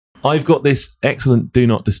I've got this excellent Do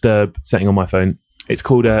Not Disturb setting on my phone. It's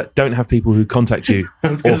called Don't Have People Who Contact You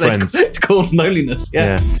or Friends. It's called Loneliness.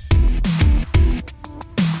 Yeah.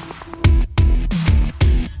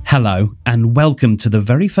 Hello, and welcome to the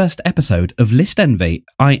very first episode of List Envy.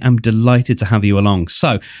 I am delighted to have you along.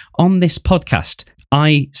 So, on this podcast,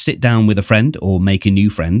 I sit down with a friend or make a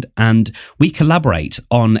new friend, and we collaborate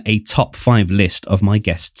on a top 5 list of my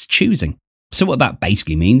guests' choosing. So what that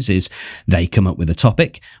basically means is they come up with a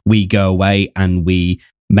topic, we go away and we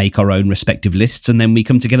make our own respective lists, and then we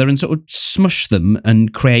come together and sort of smush them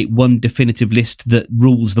and create one definitive list that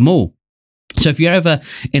rules them all. So if you're ever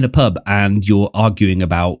in a pub and you're arguing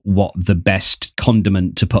about what the best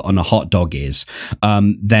condiment to put on a hot dog is,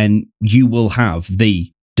 then you will have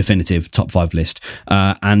the definitive top 5 list,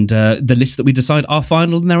 and the lists that we decide are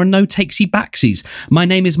final, and there are no takesy-backsies. My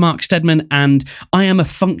name is Mark Steadman, and I am a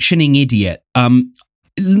functioning idiot.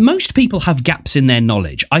 Most people have gaps in their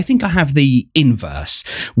knowledge. I think I have the inverse,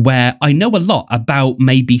 where I know a lot about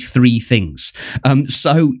maybe 3 things.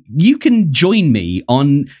 So you can join me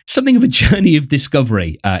on something of a journey of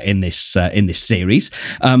discovery in this series.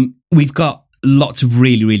 We've got lots of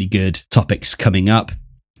really, really good topics coming up.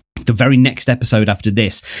 The very next episode after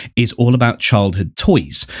this is all about childhood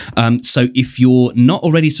toys. So if you're not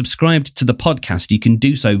already subscribed to the podcast, you can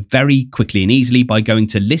do so very quickly and easily by going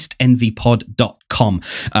to listenvypod.com,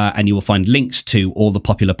 and you will find links to all the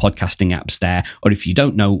popular podcasting apps there. Or if you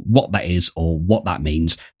don't know what that is or what that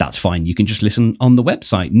means, that's fine. You can just listen on the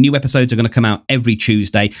website. New episodes are going to come out every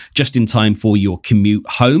Tuesday, just in time for your commute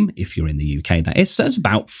home, if you're in the UK, that is. So it's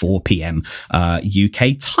about 4 p.m.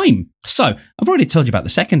 UK time. So, I've already told you about the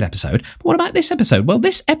second episode, but what about this episode? Well,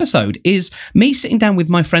 this episode is me sitting down with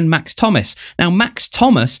my friend Max Thomas. Now, Max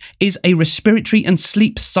Thomas is a respiratory and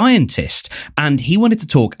sleep scientist, and he wanted to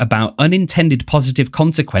talk about unintended positive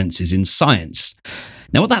consequences in science.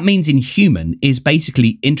 Now, what that means in human is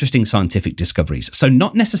basically interesting scientific discoveries. So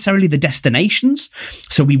not necessarily the destinations.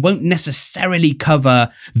 So we won't necessarily cover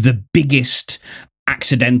the biggest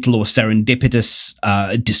accidental or serendipitous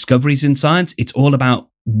discoveries in science. It's all about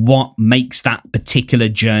what makes that particular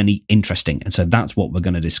journey interesting. And so that's what we're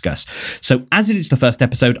going to discuss. So as it is the first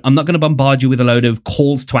episode, I'm not going to bombard you with a load of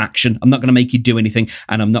calls to action. I'm not going to make you do anything,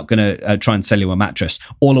 and I'm not going to try and sell you a mattress.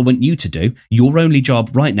 All I want you to do, your only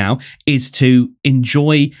job right now, is to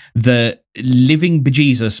enjoy the living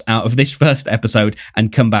bejesus out of this first episode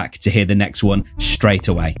and come back to hear the next one straight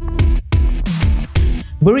away.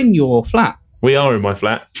 We're in your flat. We are in my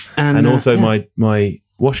flat, and also my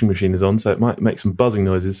washing machine is on, so it might make some buzzing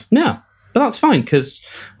noises. Yeah, but that's fine, because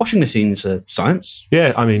washing machines are science.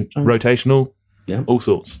 Yeah, I mean, rotational, all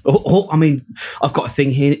sorts. I mean, I've got a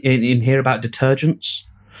thing here in here about detergents.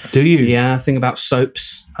 Do you? Yeah, a thing about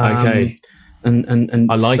soaps. Okay.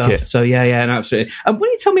 And I like stuff. it. So, yeah, no, absolutely.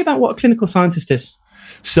 Will you tell me about what a clinical scientist is?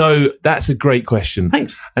 So that's a great question.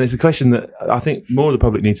 Thanks. And it's a question that I think more of the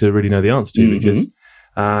public need to really know the answer to, because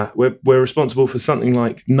we're responsible for something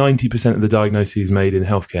like 90% of the diagnoses made in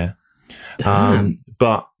healthcare.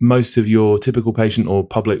 But most of your typical patient or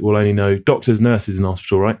public will only know doctors, nurses in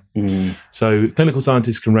hospital, right? So clinical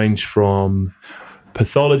scientists can range from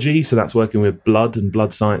pathology, so that's working with blood and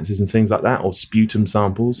blood sciences and things like that, or sputum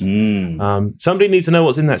samples. Somebody needs to know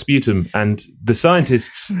what's in that sputum, and the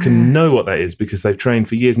scientists can know what that is because they've trained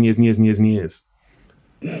for years and years and years and years and years.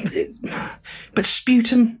 But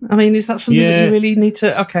sputum, I mean, is that something that you really need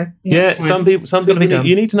to? Okay, some people,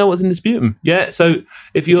 you need to know what's in the sputum. Yeah, so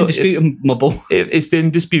if you're indisputable, it's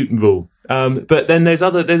indisputable. But then there's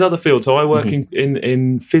other fields. So I work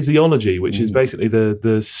in physiology, which is basically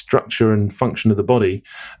the structure and function of the body,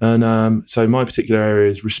 and so my particular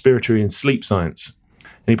area is respiratory and sleep science.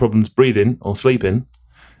 Any problems breathing or sleeping,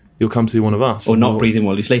 you'll come see one of us. Or not breathing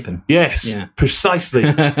while you're sleeping. Yes, precisely.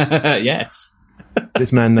 Yes.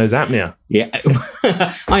 This man knows apnea. Yeah,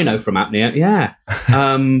 I know from apnea. Yeah,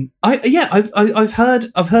 I've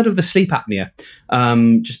heard of the sleep apnea,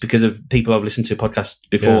 just because of people I've listened to podcasts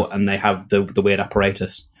before, and they have the weird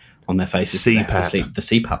apparatus on their faces. CPAP, the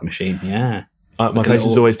CPAP machine. Yeah, my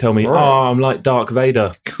patients always tell me, "Oh, I'm like Dark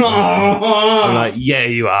Vader." I'm like, "Yeah,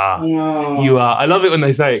 you are. You are." I love it when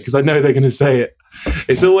they say it because I know they're going to say it.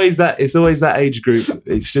 It's always that age group.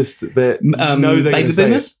 It's just that baby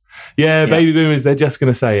boomers. Yeah, baby boomers, they're just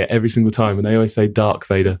going to say it every single time, and they always say Dark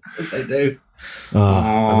Vader. Yes, they do.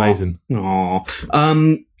 Amazing.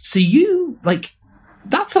 So you,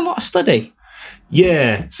 that's a lot of study.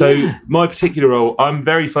 Yeah, so my particular role, I'm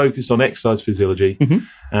very focused on exercise physiology,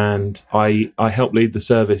 and I help lead the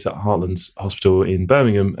service at Heartlands Hospital in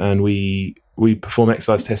Birmingham, and we perform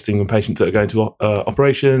exercise testing on patients that are going to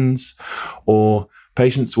operations or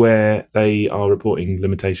patients where they are reporting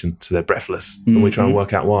limitation, so they're breathless, and we try and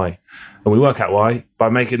work out why. And we work out why by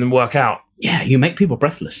making them work out. Yeah, you make people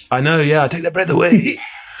breathless. I know, yeah, I take their breath away.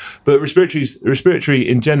 But respiratory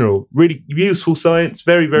in general, really useful science,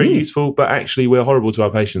 very, very useful, but actually we're horrible to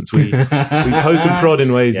our patients. We poke and prod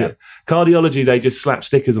in ways that cardiology, they just slap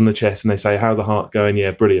stickers on the chest and they say, how's the heart going?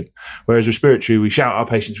 Yeah, brilliant. Whereas respiratory, we shout at our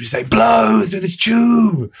patients, we say, blow through this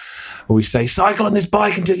tube. Or we say, cycle on this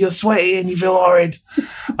bike until you're sweaty and you feel horrid.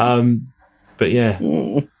 But yeah,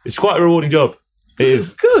 it's quite a rewarding job. It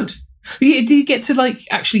is. Good. Do you get to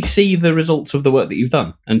actually see the results of the work that you've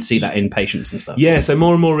done and see that in patients and stuff? Yeah, so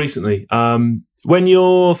more and more recently. When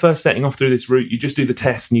you're first setting off through this route, you just do the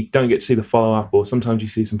test and you don't get to see the follow-up, or sometimes you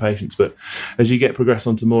see some patients. But as you progress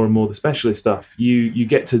onto more and more the specialist stuff, you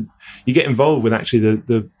get involved with actually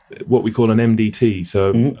the what we call an MDT, so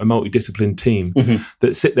a multidiscipline team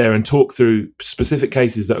that sit there and talk through specific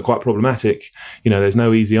cases that are quite problematic. There's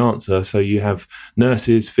no easy answer. So you have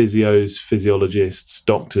nurses, physios, physiologists,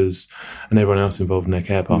 doctors, and everyone else involved in their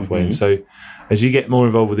care pathway. And so as you get more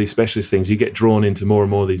involved with these specialist things, you get drawn into more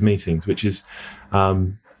and more of these meetings, which is,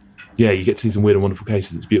 you get to see some weird and wonderful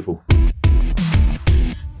cases. It's beautiful.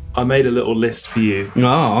 I made a little list for you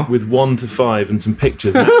with 1 to 5 and some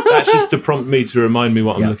pictures. And that's just to prompt me to remind me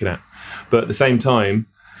what I'm looking at. But at the same time,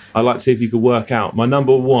 I'd like to see if you could work out my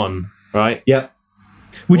number 1, right? Yeah.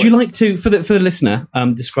 Would you like to, for the listener,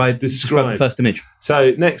 describe the first image?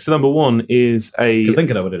 So next to number 1 is because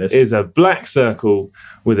think I know what it is. Is a black circle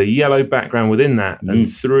with a yellow background within that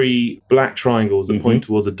and 3 black triangles that point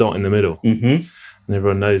towards a dot in the middle. And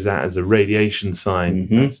everyone knows that as a radiation sign.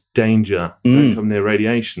 That's danger. Don't come near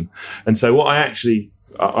radiation. And so what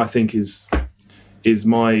I think is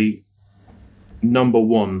my number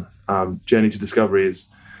 1 journey to discovery is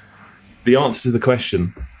the answer to the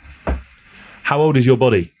question, how old is your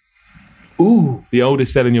body? Ooh. The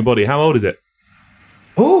oldest cell in your body. How old is it?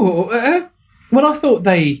 Oh, well, I thought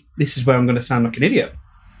this is where I'm going to sound like an idiot,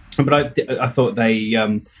 but I thought they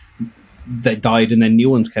died and then new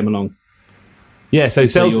ones came along. Yeah, so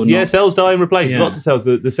cells die and replace. Yeah. Lots of cells.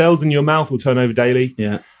 The cells in your mouth will turn over daily.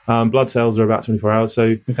 Yeah. Blood cells are about 24 hours.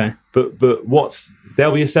 So, okay. But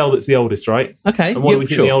there'll be a cell that's the oldest, right? Okay. And what do we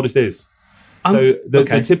think the oldest is? So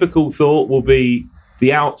the typical thought will be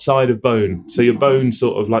the outside of bone. So your bone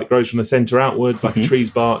sort of grows from the center outwards like a tree's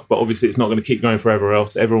bark, but obviously it's not going to keep going forever,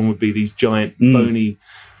 else everyone would be these giant bony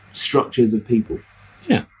structures of people.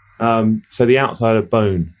 Yeah. So the outside of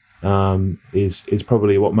bone is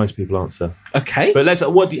probably what most people answer. Okay. But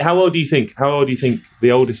how old do you think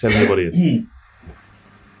the oldest cell in the body is?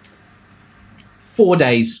 4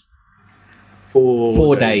 days.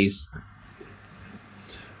 4 days.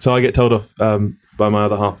 So I get told off by my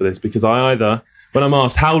other half of this because I either, when I'm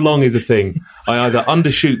asked how long is a thing, I either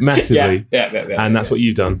undershoot massively, and that's what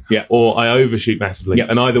you've done, or I overshoot massively.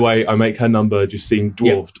 And either way, I make her number just seem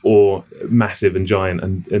dwarfed or massive and giant.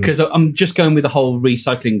 And because I'm just going with the whole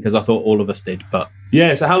recycling because I thought all of us did, but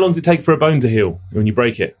yeah. So how long does it take for a bone to heal when you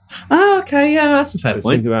break it? Oh, okay, yeah, that's a fair point.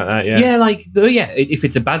 Think about that, if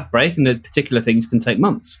it's a bad break and the particular things can take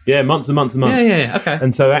months. Yeah, months and months and months. Yeah, okay.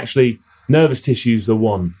 And so actually, nervous tissues are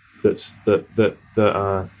one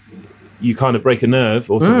that you kind of break a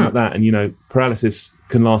nerve or something like that, and paralysis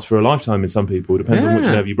can last for a lifetime in some people. It depends on which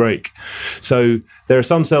nerve you break. So there are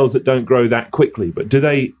some cells that don't grow that quickly, but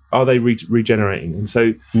are they regenerating? And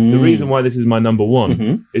so the reason why this is my number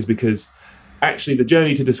 1 is because actually the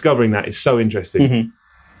journey to discovering that is so interesting.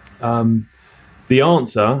 The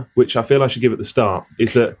answer, which I feel I should give at the start,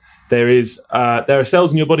 is that there are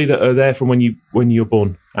cells in your body that are there from when you're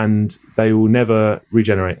born, and they will never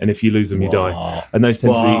regenerate. And if you lose them, you die. And those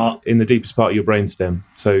tend to be in the deepest part of your brainstem.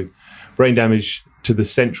 So, brain damage to the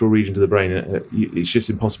central region of the brain, it's just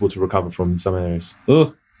impossible to recover from in some areas.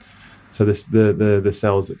 Ugh. So, the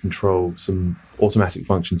cells that control some automatic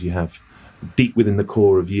functions you have deep within the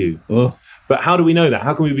core of you. Ugh. But how do we know that?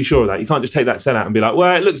 How can we be sure of that? You can't just take that cell out and be like,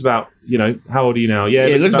 well, it looks about, how old are you now? Yeah,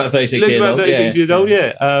 it looks about 36 years old. 36 years old,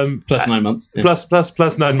 yeah. Plus 9 months. Yeah.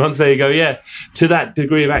 Plus 9 months, there you go, yeah. To that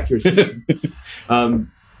degree of accuracy.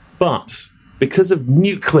 But because of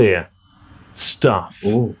nuclear stuff,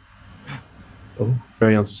 very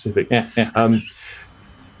unspecific. Yeah.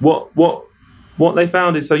 What they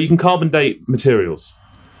found is, so you can carbon date materials.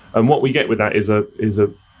 And what we get with that is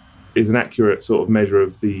an accurate sort of measure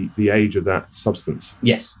of the age of that substance.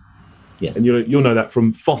 Yes. And you'll know that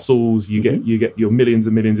from fossils. You get your millions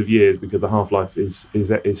and millions of years because the half-life is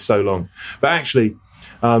so long. But actually,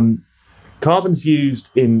 carbon's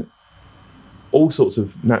used in all sorts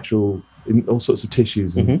of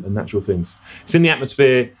tissues and natural things. It's in the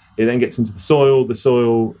atmosphere. It then gets into the soil.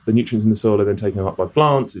 The nutrients in the soil are then taken up by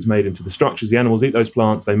plants. It's made into the structures. The animals eat those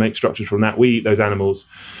plants. They make structures from that. We eat those animals.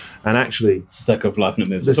 And actually, It's the circle of life, and it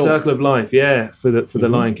moves. the circle of life, for the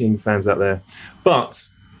Lion King fans out there. But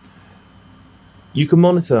you can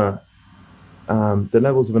monitor the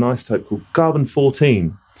levels of an isotope called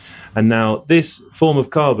carbon-14. And now this form of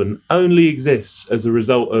carbon only exists as a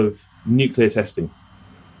result of nuclear testing.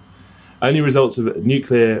 Only results of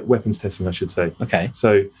nuclear weapons testing, I should say. Okay.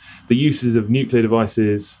 So the uses of nuclear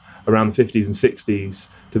devices around the 50s and 60s,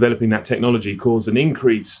 developing that technology, caused an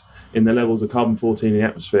increase in the levels of carbon-14 in the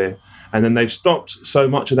atmosphere. And then they've stopped so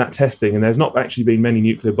much of that testing, and there's not actually been many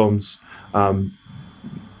nuclear bombs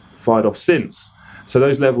fired off since. So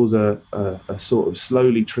those levels are sort of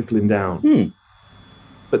slowly trickling down.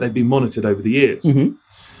 But they've been monitored over the years. And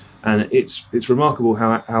it's remarkable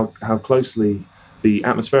how closely the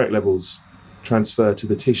atmospheric levels transfer to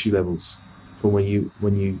the tissue levels from when you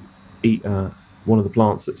eat one of the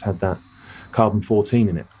plants that's had that carbon-14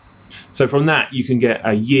 in it. So from that, you can get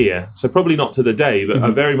a year, so probably not to the day, but a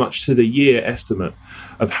very much to the year estimate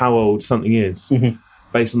of how old something is,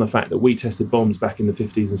 based on the fact that we tested bombs back in the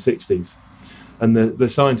 50s and 60s. And the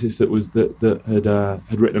scientist that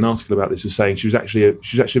had written an article about this was saying she was actually a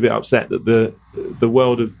bit upset that the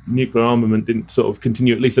world of nuclear armament didn't sort of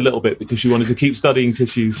continue at least a little bit, because she wanted to keep studying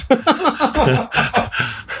tissues.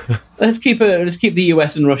 Let's keep the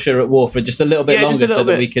US and Russia at war for just a little bit longer, so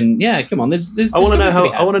that we can. Yeah, come on. There's I want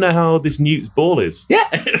to know how old this nuke's ball is.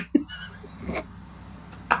 Yeah.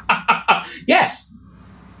 Yes.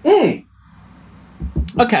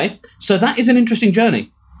 Okay, so that is an interesting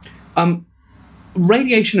journey.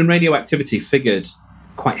 Radiation and radioactivity figured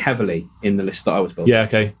quite heavily in the list that I was building. Yeah,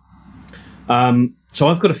 okay. So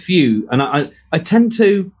I've got a few, and I tend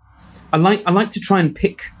to I like to try and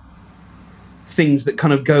pick things that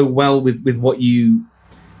kind of go well with what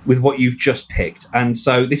you've just picked. And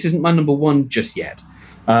so this isn't my number one just yet.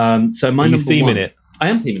 So my number theming one, it? I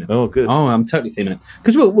am theming it. Oh, good. Oh, I'm totally theming it,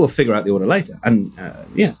 because we'll figure out the order later. And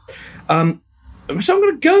yes, so I'm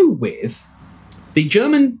going to go with the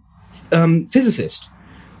German physicist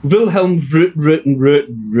Wilhelm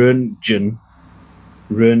Röntgen,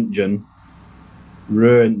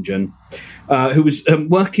 who was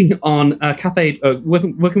working on a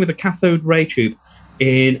working with a cathode ray tube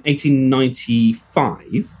in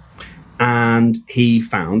 1895, and he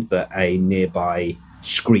found that a nearby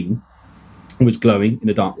screen was glowing in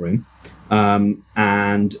a dark room, and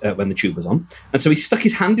when the tube was on, and so he stuck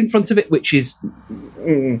his hand in front of it, which is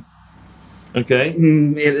okay.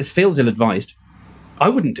 It feels ill-advised. I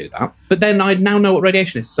wouldn't do that. But then I now know what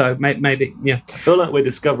radiation is, so maybe, yeah. I feel like we're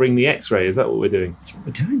discovering the X-ray. Is that what we're doing? That's what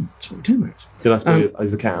we're doing, Max. So that's why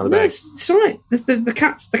is the cat out of the No, bag? it's all right. The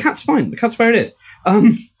cat's fine. The cat's where it is.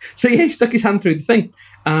 So yeah, he stuck his hand through the thing,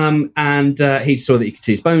 and he saw that you could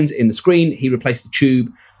see his bones in the screen. He replaced the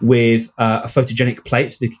tube with a photogenic plate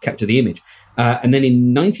so they could capture the image. And then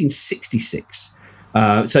in 1966,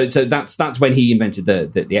 so that's when he invented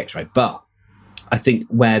the X-ray. But I think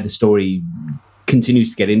where the story continues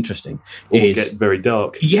to get interesting is get very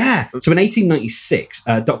dark. Yeah. So in 1896,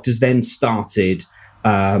 doctors then started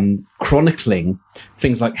chronicling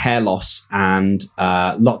things like hair loss and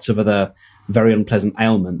lots of other very unpleasant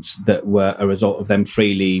ailments that were a result of them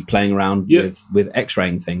freely playing around with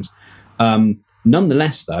X-raying things.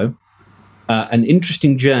 Nonetheless, though, an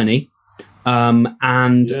interesting journey, and no,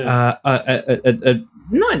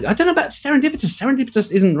 I don't know about serendipitous.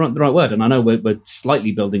 Serendipitous isn't the right word, and I know we're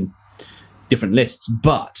slightly building different lists,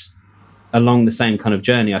 but along the same kind of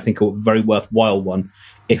journey, I think a very worthwhile one,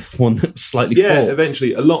 if one that was slightly full.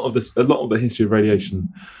 Eventually, a lot of the history of radiation,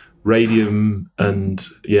 radium, and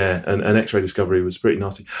X-ray discovery was pretty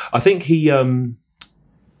nasty. I think he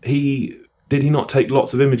did he not take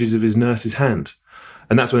lots of images of his nurse's hand,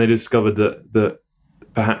 and that's when they discovered that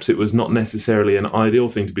perhaps it was not necessarily an ideal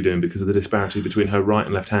thing to be doing because of the disparity between her right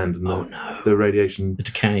and left hand and the radiation, the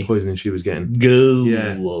decay, poisoning she was getting.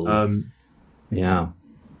 Yeah,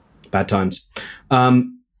 bad times.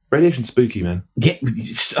 Radiation's spooky, man. Yeah,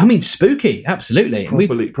 I mean spooky, absolutely.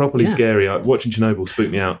 Properly scary. Watching Chernobyl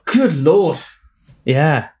spooked me out. Good Lord.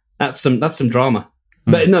 Yeah, that's some drama.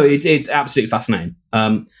 But no, it's absolutely fascinating.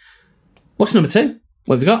 What's number 2?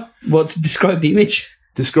 What have you got? Describe the image?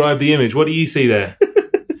 Describe the image. What do you see there?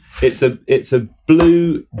 It's a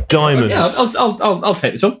blue diamond. Yeah, I'll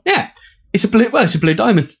take this one. Yeah. It's a blue diamond. It's a blue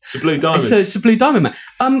diamond. It's a blue diamond, man.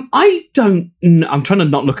 I'm trying to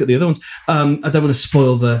not look at the other ones. I don't want to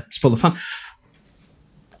spoil the fun.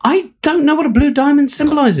 I don't know what a blue diamond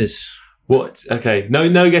symbolises. What? Okay.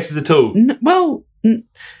 No guesses at all. No.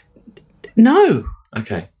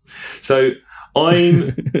 Okay. So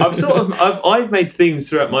I've made themes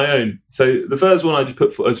throughout my own. So the first one I just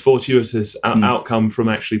put as fortuitous outcome from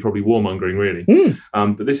actually probably warmongering, really.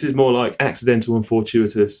 But this is more like accidental and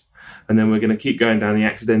fortuitous, and then we're going to keep going down the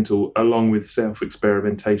accidental along with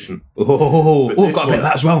self-experimentation. We've got a bit of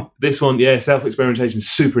that as well. This one, self-experimentation is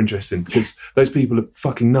super interesting because those people are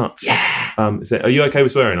fucking nuts. Yeah. Are you okay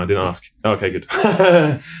with swearing? I didn't ask. Oh, okay, good.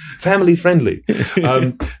 Family friendly.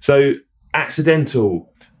 So accidental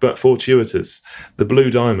but fortuitous. The blue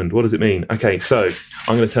diamond, what does it mean? Okay, so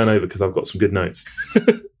I'm going to turn over because I've got some good notes.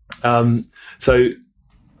 So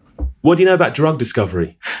what do you know about drug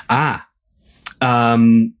discovery? I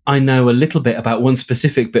know a little bit about one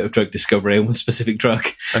specific bit of drug discovery and one specific drug.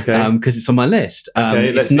 Okay. Because it's on my list.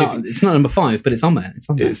 It's not number 5, but it's on there.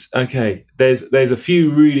 It's okay. There's a few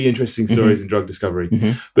really interesting stories in drug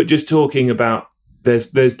discovery, but just talking about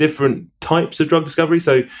there's different types of drug discovery.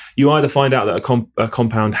 So you either find out that a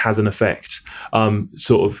compound has an effect,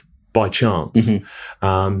 sort of by chance.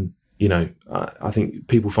 I think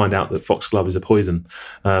people find out that foxglove is a poison,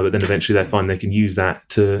 but then eventually they find they can use that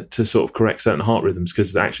to sort of correct certain heart rhythms,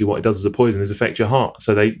 because actually what it does as a poison is affect your heart.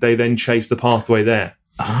 So they then chase the pathway there.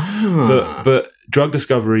 But drug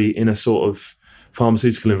discovery in a sort of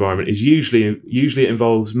pharmaceutical environment is usually it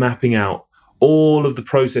involves mapping out all of the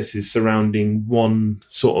processes surrounding one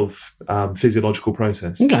sort of physiological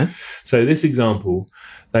process. Okay. So this example,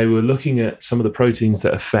 they were looking at some of the proteins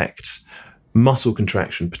that affect muscle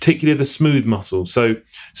contraction, particularly the smooth muscles. So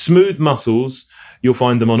smooth muscles, you'll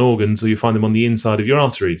find them on organs, or you'll find them on the inside of your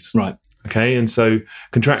arteries. Right. Okay, and so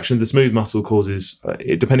contraction of the smooth muscle causes,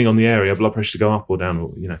 depending on the area, blood pressure to go up or down,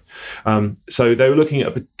 or So they were looking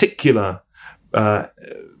at a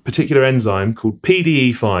particular enzyme called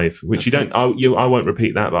PDE5, which I won't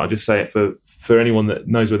repeat that, but I'll just say it for anyone that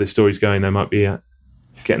knows where this story's going. They might be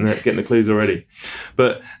getting the clues already.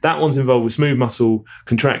 But that one's involved with smooth muscle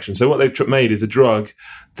contraction. So what they've made is a drug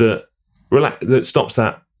that stops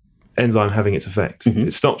that enzyme having its effect.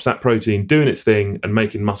 It stops that protein doing its thing and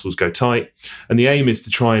making muscles go tight. And the aim is to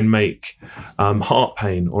try and make heart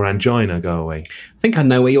pain or angina go away. I think I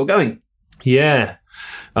know where you're going. Yeah.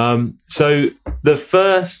 So the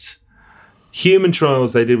first human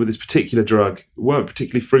trials they did with this particular drug weren't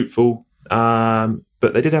particularly fruitful,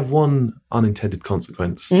 but they did have one unintended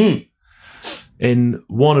consequence in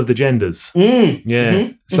one of the genders.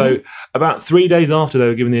 So about 3 days after they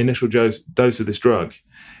were given the initial dose of this drug,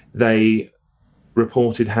 they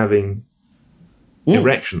reported having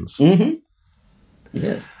erections.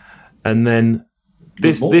 Yes. And then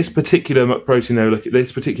this particular protein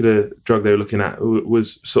this particular drug they were looking at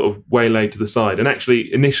was sort of waylaid to the side. And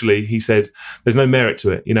actually, initially, he said, "There's no merit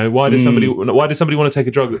to it. Why does somebody want to take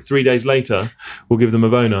a drug that 3 days later will give them a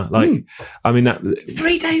boner?" I mean, that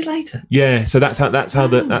 3 days later. Yeah. So that's how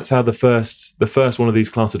the first one of these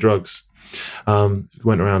class of drugs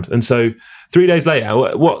went around. And so 3 days later,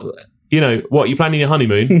 what are you planning your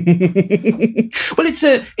honeymoon? Well,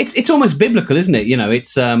 it's almost biblical, isn't it?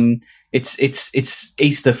 It's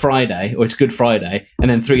Easter Friday, or it's Good Friday,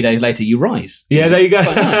 and then 3 days later you rise. Yeah, there you go.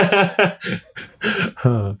 Nice.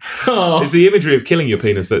 It's the imagery of killing your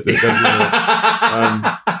penis that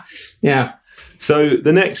yeah. So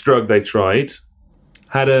the next drug they tried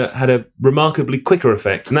had a remarkably quicker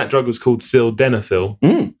effect, and that drug was called sildenafil,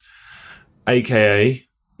 aka.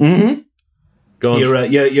 Your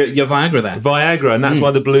Viagra there. Viagra, and that's why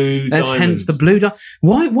the blue diamond. That's hence the blue diamond.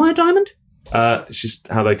 Why a diamond? It's just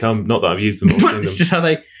how they come. Not that I've used them or seen them. It's just how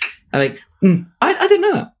they. I didn't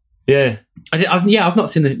know that. Yeah. I've not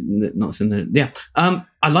seen the. Yeah. I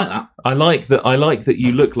like that. I like that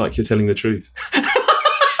you look like you're telling the truth.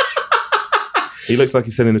 He looks like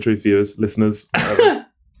he's telling the truth, viewers, listeners.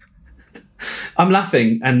 I'm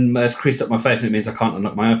laughing, and it's creased up my face, and it means I can't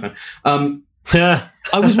unlock my iPhone.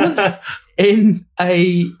 I was once in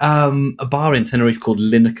a bar in Tenerife called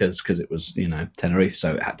Lineker's, because it was Tenerife,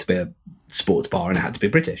 so it had to be a sports bar and it had to be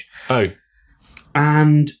British. Oh,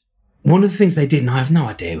 and one of the things they did, and I have no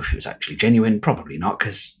idea if it was actually genuine, probably not,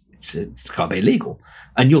 because it's got to be illegal,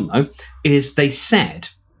 and you'll know, is they said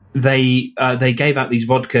they gave out these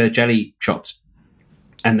vodka jelly shots,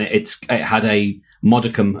 and it had a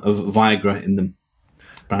modicum of Viagra in them,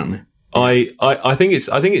 apparently. I think it's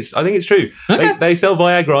true. Okay. They sell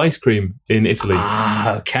Viagra ice cream in Italy.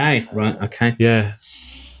 Ah, okay, right, okay, yeah.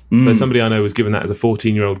 So somebody I know was given that as a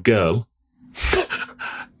 14-year-old girl. I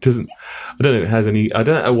don't know if it has any. I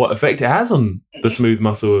don't know what effect it has on the smooth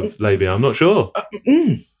muscle of labia. I'm not sure.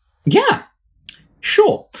 Yeah,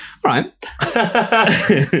 sure. All right.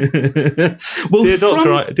 Well, dear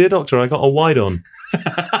doctor, I got a wide on.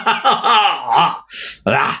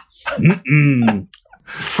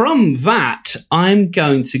 from that, I'm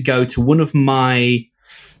going to go to one of my.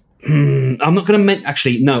 I'm not going to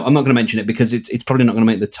I'm not going to mention it because it's probably not going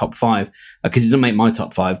to make the top 5 because it doesn't make my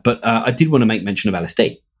top 5. But I did want to make mention of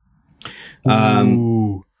LSD.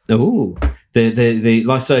 The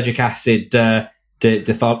lysergic acid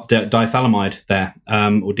dithalamide there,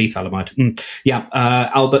 or dethalamide.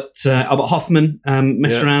 Albert Hoffman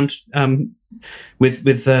messed around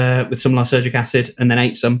with some lysergic acid and then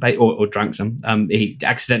ate some or drank some. He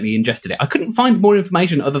accidentally ingested it. I couldn't find more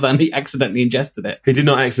information other than he accidentally ingested it. He did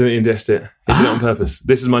not accidentally ingest it. He did it on purpose.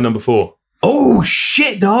 This is my number 4. Oh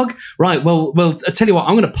shit, dog! Right, well, I tell you what,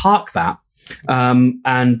 I'm going to park that,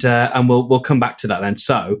 and we'll come back to that then.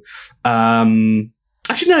 So, actually,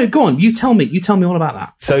 no, go on. You tell me all about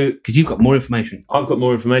that. So, because you've got more information. I've got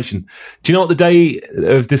more information. Do you know what the day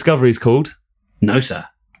of discovery is called? No, sir.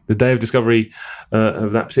 The day of discovery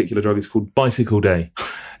of that particular drug is called Bicycle Day.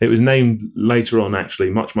 It was named later on, actually,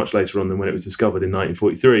 much, much later on than when it was discovered in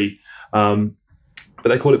 1943. But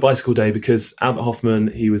they call it Bicycle Day because Albert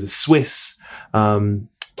Hoffman, he was a Swiss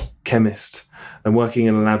chemist, and working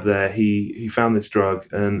in a lab there, he found this drug,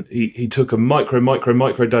 and he took a micro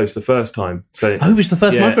dose the first time. So he was the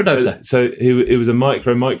first microdoser. So it was a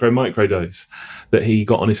micro dose that he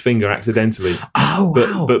got on his finger accidentally. Oh,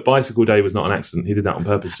 wow. But Bicycle Day was not an accident. He did that on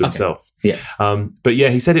purpose to himself. Yeah. But yeah,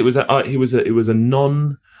 he said it was a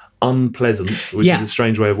non-unpleasant, which is a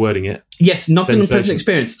strange way of wording it. Yes, not an unpleasant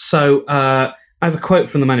experience. So I have a quote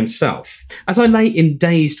from the man himself. As I lay in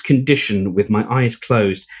dazed condition with my eyes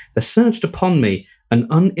closed, there surged upon me an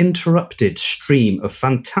uninterrupted stream of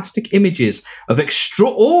fantastic images of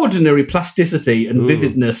extraordinary plasticity and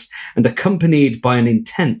vividness, and accompanied by an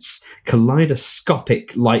intense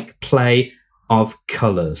kaleidoscopic-like play of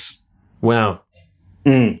colours. Wow.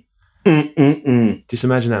 Just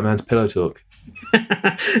imagine that man's pillow talk.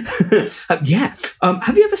 Yeah.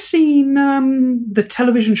 Have you ever seen the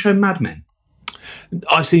television show Mad Men?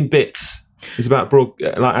 I've seen bits. It's about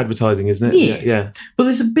like advertising, isn't it? Yeah. Well,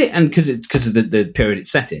 there's a bit, and because of the period it's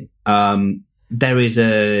set in, there is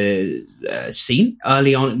a scene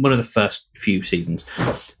early on in one of the first few seasons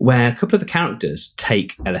where a couple of the characters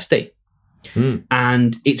take LSD.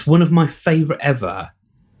 And it's one of my favourite ever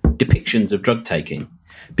depictions of drug taking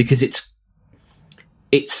because it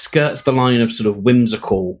skirts the line of sort of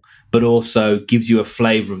whimsical, but also gives you a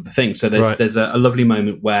flavour of the thing. So there's a lovely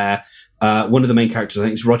moment where one of the main characters, I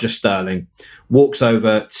think it's Roger Sterling, walks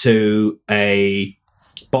over to a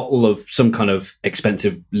bottle of some kind of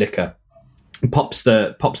expensive liquor and pops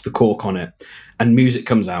the cork on it, and music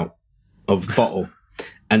comes out of the bottle.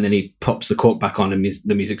 And then he pops the cork back on, and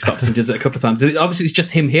the music stops, and does it a couple of times. And obviously, it's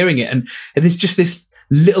just him hearing it, and there's just this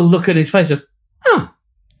little look at his face of, and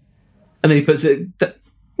then he puts it,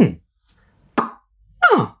 and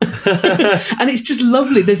it's just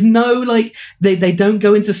lovely. There's no like they don't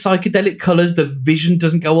go into psychedelic colours. The vision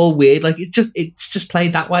doesn't go all weird. Like it's just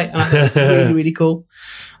played that way, and I think it's really, really cool.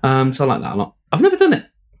 So I like that a lot. I've never done it.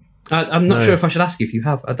 I'm not sure if I should ask you if you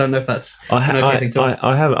have. I don't know if that's an okay thing to ask.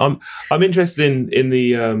 I haven't. I'm interested in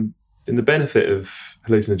the benefit of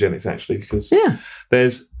hallucinogenics actually, because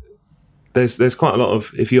there's quite a lot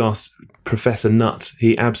of, if you ask Professor Nutt,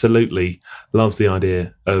 he absolutely loves the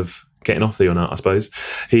idea of getting off the or nut, I suppose.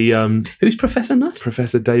 He who's Professor Nutt?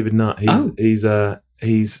 Professor David Nutt. He's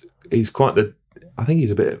quite the. I think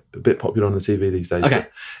he's a bit popular on the TV these days. Okay,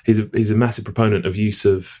 he's a massive proponent of use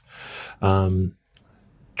of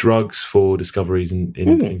drugs for discoveries in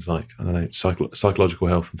things like, I don't know, psychological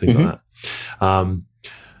health and things like that.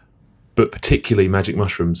 But particularly magic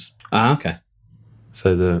mushrooms. Okay.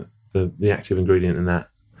 So the active ingredient in that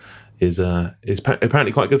is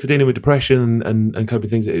apparently quite good for dealing with depression and coping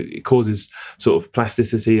things. It causes sort of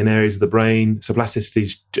plasticity in areas of the brain. So plasticity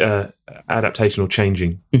is adaptation or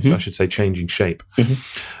changing. So I should say changing shape.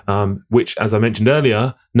 Which, as I mentioned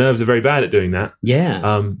earlier, nerves are very bad at doing that.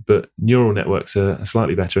 Yeah. But neural networks are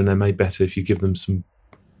slightly better, and they're made better if you give them some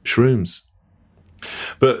shrooms.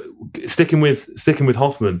 But sticking with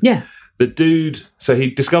Hoffman. Yeah. The dude, so he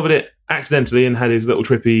discovered it accidentally and had his little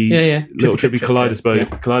trippy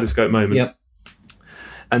kaleidoscope moment. Yep.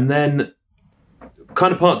 And then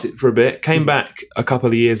kind of parked it for a bit, came back a couple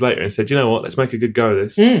of years later and said, you know what, let's make a good go of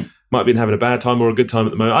this. Might have been having a bad time or a good time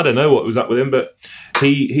at the moment. I don't know what was up with him, but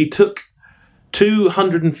he took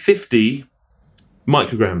 250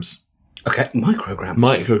 micrograms. Okay, micrograms.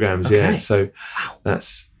 Micrograms, okay. Yeah. So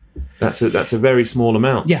that's a very small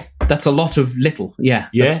amount. Yeah, that's a lot of little. Yeah.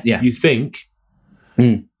 Yeah. You think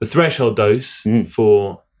the threshold dose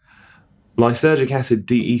for lysergic acid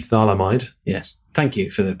diethylamide. Yes. Thank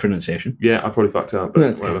you for the pronunciation. Yeah, I probably fucked it up, but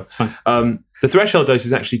That's whatever. good. It's fine. The threshold dose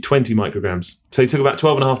is actually 20 micrograms. So he took about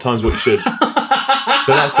 12.5 times what he should. So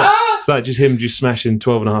that's like just him just smashing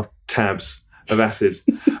 12.5 tabs of acid.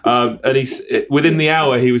 And within the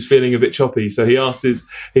hour he was feeling a bit choppy. So he asked his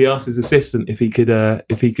assistant if he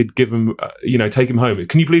could give him, take him home.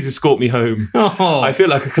 Can you please escort me home? Oh. I feel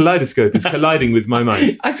like a kaleidoscope is colliding with my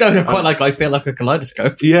mind. I feel like a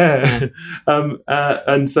kaleidoscope. Yeah.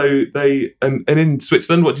 And so and in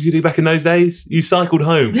Switzerland, what did you do back in those days? You cycled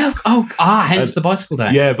home. Yeah. Hence the bicycle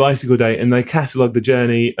day. Yeah, bicycle day. And they catalogued the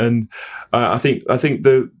journey. And I think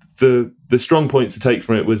the strong points to take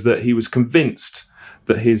from it was that he was convinced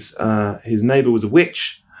that his neighbour was a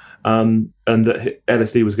witch, and that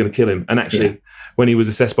LSD was going to kill him. And actually, when he was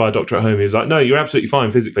assessed by a doctor at home, he was like, "No, you're absolutely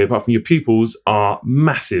fine physically, apart from your pupils are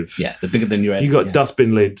massive. Yeah, they're bigger than your head. You got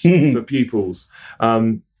dustbin lids for pupils."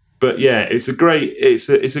 But yeah, it's a great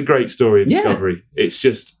story of discovery. It's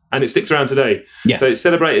just. And it sticks around today. Yeah. So it's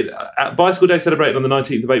celebrated. Bicycle Day celebrated on the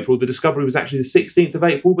 19th of April. The discovery was actually the 16th of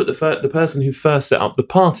April, but the person who first set up the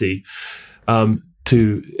party to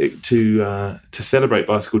celebrate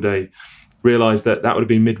Bicycle Day realised that would have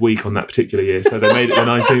been midweek on that particular year. So they made it the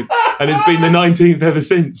 19th, and it's been the 19th ever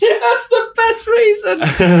since. Yeah, that's the best reason.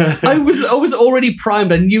 I was already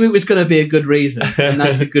primed. I knew it was going to be a good reason, and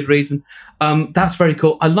that's a good reason. That's very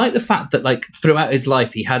cool. I like the fact that throughout his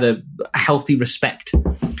life he had a healthy respect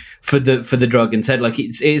for the drug and said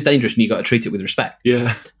it is dangerous and you got to treat it with respect.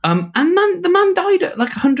 Yeah. And the man died at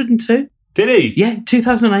 102. Did he? Yeah,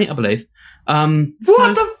 2008, I believe.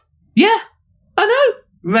 Yeah, I know.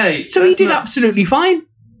 Mate. So he did absolutely fine.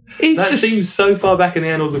 Seems so far back in the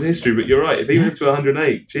annals of history, but you're right. If he lived to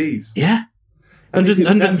 108, geez. Yeah.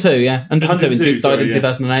 102, yeah. 102 died in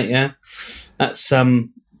 2008, yeah. That's Wow.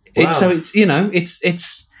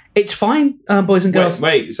 It's fine, boys and girls.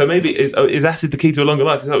 Wait. So maybe is acid the key to a longer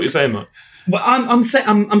life? Is that what you're saying, Mark? Well, I'm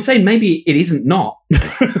saying maybe it isn't not.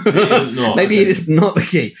 Maybe it is not the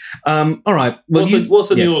key. All right. Well,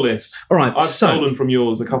 what's on your list? All right. I've stolen from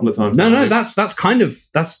yours a couple of times. No. That's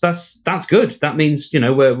good. That means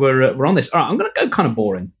we're on this. All right. I'm going to go kind of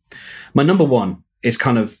boring. My number one is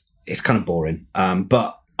kind of boring.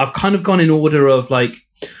 But I've kind of gone in order of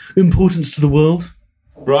importance to the world.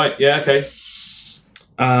 Right. Yeah. Okay.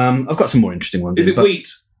 I've got some more interesting ones. Is it wheat?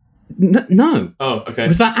 No. Oh, okay.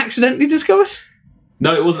 Was that accidentally discovered?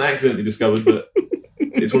 No, it wasn't accidentally discovered, but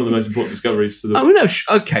it's one of the most important discoveries. Oh no.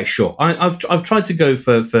 Okay, sure. I've tried to go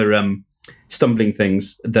for stumbling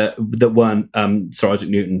things that weren't Sir Isaac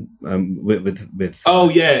Newton with. Oh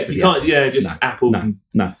yeah, you can't. Yeah, just apples.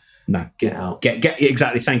 No. Get out. Get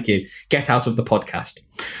exactly. Thank you. Get out of the podcast.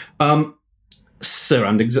 Sir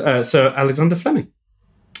Alexander Fleming.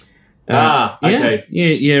 Okay. Yeah,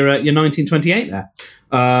 you're 1928 there.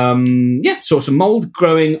 Saw some mold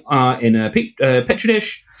growing in a petri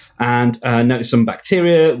dish, and noticed some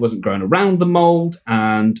bacteria wasn't growing around the mold,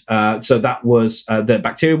 and so that was the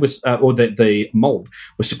bacteria was or the mold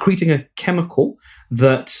was secreting a chemical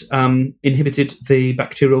that inhibited the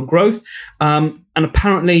bacterial growth, and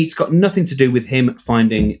apparently it's got nothing to do with him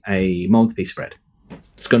finding a moldy piece of bread.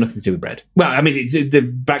 It's got nothing to do with bread. Well, I mean, the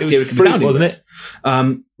bacteria can be found, wasn't it?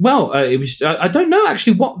 It was. I don't know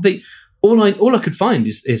actually what the. All I could find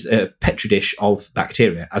is a petri dish of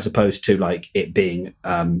bacteria, as opposed to it being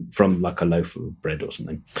from a loaf of bread or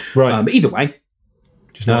something. Right. But either way,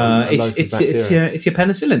 it's your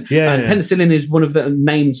penicillin. Yeah. And penicillin is one of the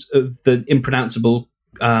names of the impronounceable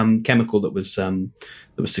chemical that was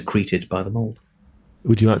secreted by the mold.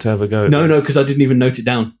 Would you like to have a go? No, because I didn't even note it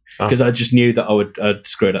down because I just knew that I'd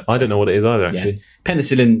screw it up. I don't know what it is either. Actually,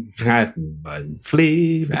 penicillin, flavin.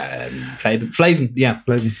 Yeah,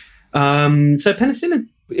 flavin. So penicillin.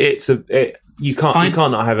 You can't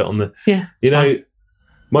not have it on the. Yeah, fine.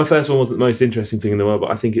 My first one wasn't the most interesting thing in the world, but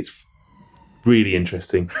I think it's really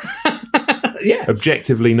interesting. Yeah,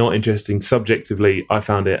 objectively not interesting. Subjectively, I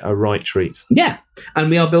found it a right treat. Yeah, and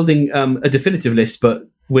we are building a definitive list, but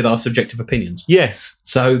with our subjective opinions. Yes.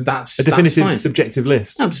 So that's a definitive fine. subjective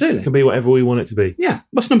list. Absolutely. It can be whatever we want it to be. Yeah.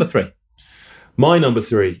 What's number 3? My number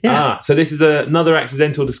 3. Yeah. So this is another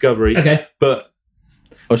accidental discovery. Okay. But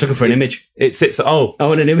I was looking for an image. It sits at, I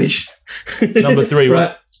want an image. Number 3,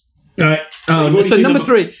 Russ. All right. So number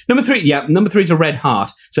 3. Yeah, number 3 is a red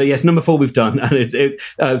heart. So yes, number 4 we've done, and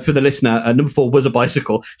for the listener, number 4 was a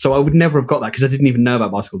bicycle. So I would never have got that because I didn't even know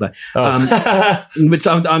about Bicycle Day. But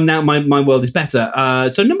I'm now my world is better.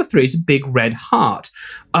 So number 3 is a big red heart.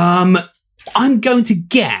 I'm going to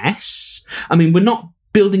guess. I mean, we're not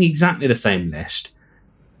building exactly the same list,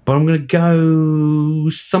 but I'm going to go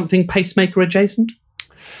something pacemaker adjacent.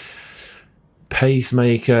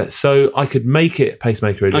 Pacemaker. So I could make it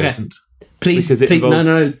pacemaker adjacent. Please, because it involves,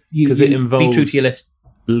 no. Because it involves be true to your list.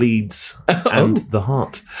 Leads and the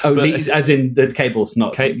heart. Oh, leads, as in the cables,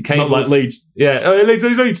 not cables, not like leads. Yeah,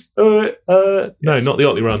 leads. No, not the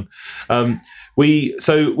Otley Run.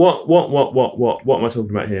 So what am I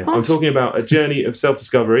talking about here? I'm talking about a journey of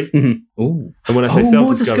self-discovery. Mm-hmm. Ooh. And when I say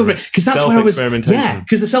self-discovery, because that's where I was. Self-experimentation. Yeah,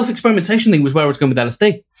 because the self-experimentation thing was where I was going with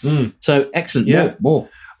LSD. So excellent. Yeah. More.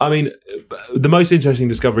 I mean, the most interesting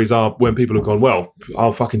discoveries are when people have gone, well,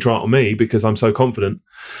 I'll fucking try it on me because I'm so confident.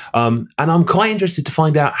 And I'm quite interested to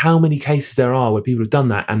find out how many cases there are where people have done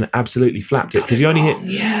that and absolutely flapped it. Because you only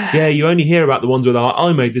you only hear about the ones where they're like,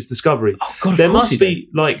 I made this discovery. Oh, God, there must be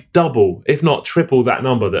like double, if not triple that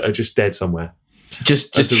number that are just dead somewhere.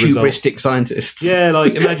 Just hubristic scientists. Yeah,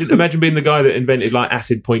 like imagine being the guy that invented like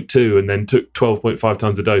acid 0.2 and then took 12.5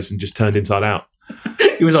 times a dose and just turned inside out.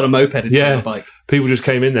 He was on a moped instead of a bike. People just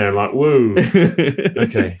came in there and like, whoa.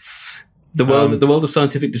 Okay. The world of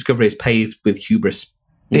scientific discovery is paved with hubris.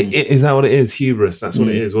 Is that what it is? Hubris. That's what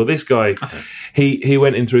it is. Well, this guy, he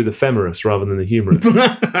went in through the femoris rather than the humerus.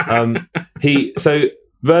 So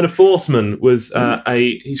Werner Forssmann was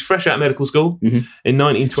he's fresh out of medical school in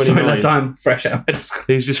 1929. Sorry, that time fresh out of medical school.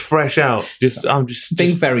 He's just fresh out.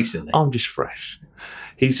 Being very silly. I'm just fresh.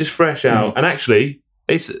 He's just fresh out, and actually.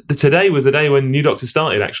 Today was the day when New Doctor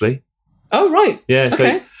started, actually. Oh, right. Yeah,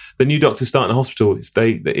 so the New Doctor start in the hospital. It's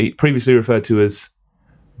they previously referred to as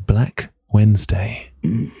Black Wednesday.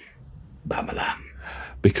 Bam-a-lam.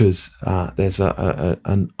 Because there's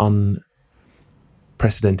an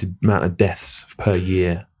unprecedented amount of deaths per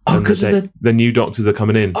year. Oh, because the new doctors are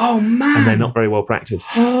coming in. Oh, man. And they're not very well practiced.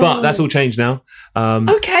 But that's all changed now.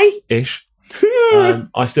 Ish.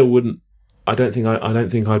 I still wouldn't. I don't think I'd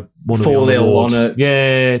want to fall ill on it.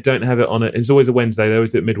 Yeah, don't have it on it. It's always a Wednesday. They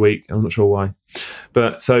always do it midweek. I'm not sure why.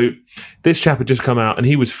 But so this chap had just come out and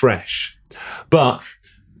he was fresh. But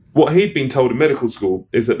what he'd been told in medical school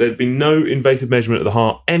is that there'd been no invasive measurement of the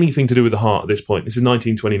heart, anything to do with the heart at this point. This is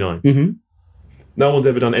 1929. Mm-hmm. No one's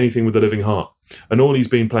ever done anything with the living heart. And all he's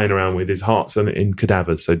been playing around with is hearts in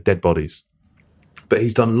cadavers, so dead bodies. But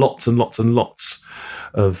he's done lots and lots and lots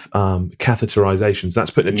of catheterizations. That's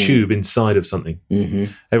putting a tube inside of something.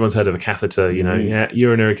 Mm-hmm. Everyone's heard of a catheter,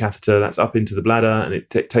 urinary catheter. That's up into the bladder and it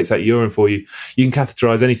takes out urine for you. You can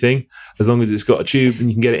catheterize anything as long as it's got a tube and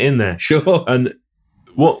you can get it in there. Sure. And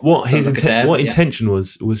what his intention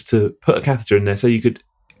was to put a catheter in there so you could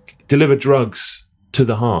deliver drugs to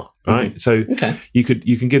the heart, right? So you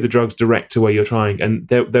can give the drugs direct to where you're trying, and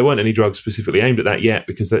there weren't any drugs specifically aimed at that yet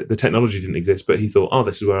because the technology didn't exist. But he thought,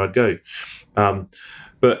 this is where I'd go.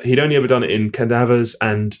 But he'd only ever done it in cadavers,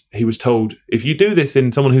 and he was told, if you do this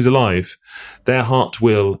in someone who's alive, their heart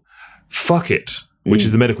will fuck it, which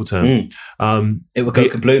is the medical term. It will go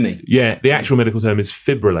kabloomy. Yeah, the actual medical term is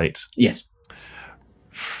fibrillate. Yes.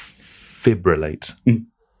 Fibrillate.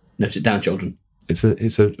 Note it down, children. It's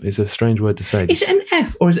a strange word to say. Is it an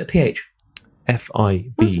F or is it a PH?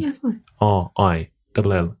 Fibrillate.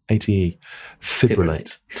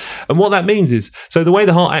 Fibrillate. And what that means is, so the way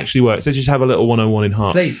the heart actually works, let's just have a little 101 in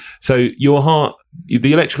heart. Please. So your heart,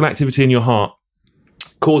 the electrical activity in your heart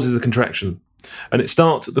causes the contraction. And it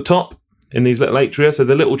starts at the top in these little atria, so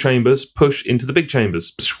the little chambers push into the big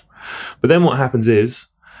chambers. But then what happens is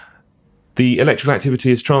the electrical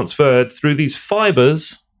activity is transferred through these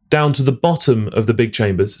fibers down to the bottom of the big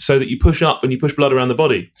chambers so that you push up and you push blood around the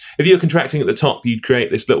body. If you're contracting at the top, you'd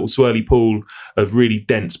create this little swirly pool of really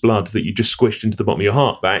dense blood that you just squished into the bottom of your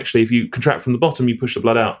heart. But actually, if you contract from the bottom, you push the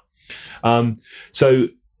blood out. So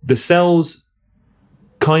the cells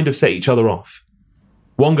kind of set each other off.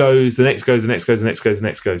 One goes, the next goes, the next goes, the next goes, the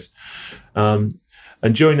next goes. And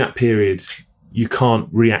during that period, you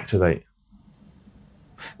can't reactivate.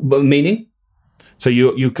 But meaning? So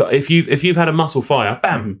if you've had a muscle fire,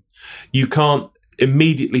 bam, you can't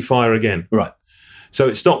immediately fire again. Right. So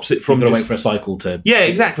it stops it from. You've got to wait for a cycle to. Yeah,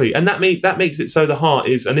 exactly, and that makes it so the heart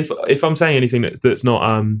is. And if I'm saying anything that's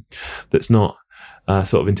not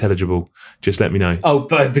sort of intelligible, just let me know. Oh,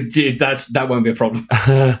 but that won't be a problem.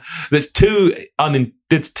 It's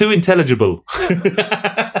too intelligible.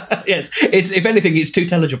 Yes, it's if anything, it's too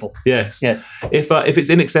intelligible. Yes. If it's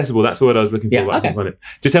inaccessible, that's the word I was looking for. Yeah, but I can't find it.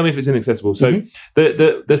 Just tell me if it's inaccessible. So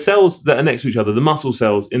the cells that are next to each other, the muscle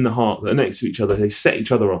cells in the heart that are next to each other, they set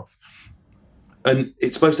each other off. And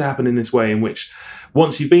it's supposed to happen in this way, in which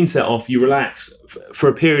once you've been set off, you relax for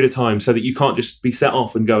a period of time so that you can't just be set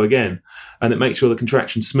off and go again. And it makes sure the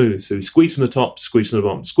contraction's smooth. So you squeeze from the top, squeeze from the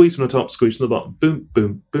bottom, squeeze from the top, squeeze from the bottom. Boom,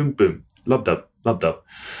 boom, boom, boom. Lub-dub, lub-dub.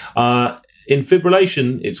 In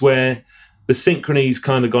fibrillation, it's where the synchrony's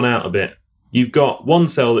kind of gone out a bit. you've got one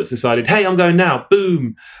cell that's decided, hey, I'm going now,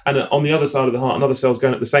 boom. And on the other side of the heart, another cell's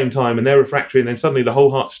going at the same time, and they're refractory, and then suddenly the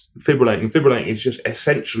whole heart's fibrillating. Fibrillating is just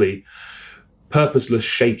essentially purposeless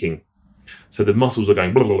shaking. So the muscles are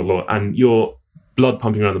going blah, blah, blah, blah, and your blood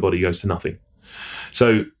pumping around the body goes to nothing.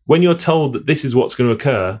 So when you're told that this is what's going to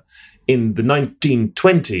occur in the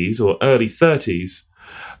 1920s or early 30s,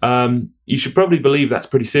 you should probably believe that's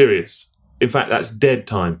pretty serious. In fact, that's dead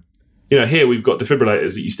time. Here we've got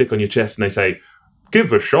defibrillators that you stick on your chest and they say,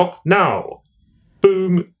 give a shock now.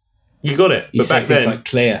 Boom. You got it. You but back then, like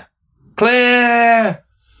clear. But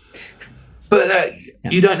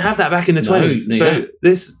you don't have that back in the 20s. So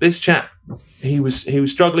this chap, he was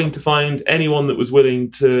struggling to find anyone that was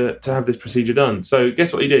willing to have this procedure done. So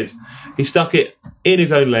guess what he did? He stuck it in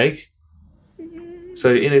his own leg,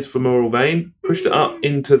 so in his femoral vein, pushed it up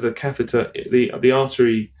into the catheter, the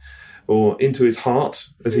artery, or into his heart,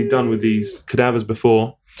 as he'd done with these cadavers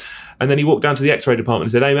before. And then he walked down to the X-ray department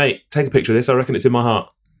and said, hey, mate, take a picture of this. I reckon it's in my heart.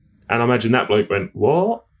 And I imagine that bloke went,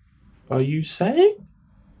 what are you saying?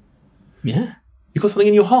 Yeah. You've got something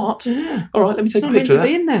in your heart? Yeah. All right, let me take a picture of that. It's not meant to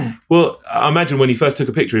be in there. Well, I imagine when he first took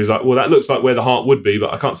a picture, he was like, well, that looks like where the heart would be,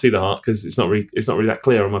 but I can't see the heart because it's not really that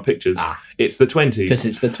clear on my pictures. It's the 20s. Because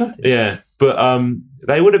it's the 20s. Yeah, but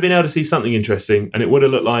they would have been able to see something interesting, and it would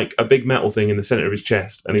have looked like a big metal thing in the centre of his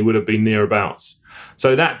chest, and he would have been nearabouts.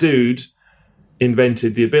 So that dude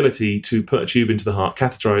invented the ability to put a tube into the heart,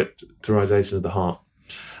 catheterization of the heart.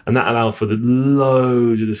 And that allowed for the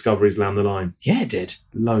loads of discoveries down the line. Yeah, it did.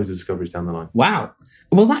 Loads of discoveries down the line. Wow.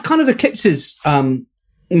 Well, that kind of eclipses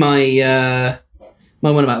my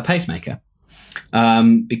one about the pacemaker,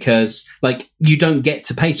 because you don't get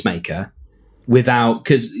to pacemaker without,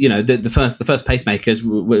 because the first pacemakers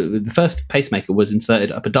the first pacemaker was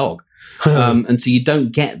inserted up a dog, and so you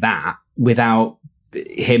don't get that without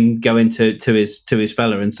him going to his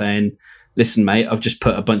fella and saying, listen, mate, I've just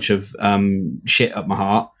put a bunch of shit up my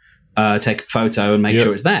heart. Take a photo and make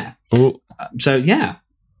sure it's there. So yeah,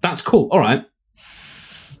 that's cool. All right,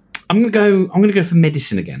 I'm gonna go for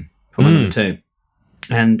medicine again for my number 2,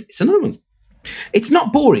 and it's another one. It's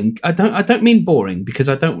not boring. I don't mean boring because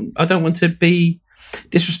I don't want to be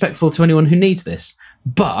disrespectful to anyone who needs this,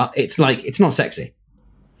 but it's not sexy.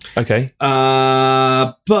 Okay.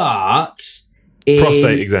 But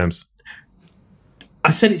prostate exams. I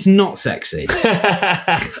said it's not sexy.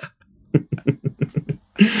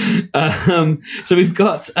 So we've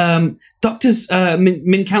got Doctors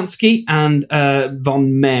Minkowski and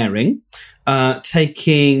von Mering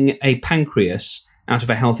taking a pancreas out of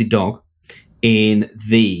a healthy dog in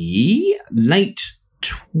the late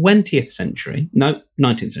 20th century. No,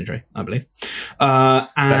 19th century, I believe.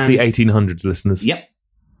 That's the 1800s, listeners. Yep.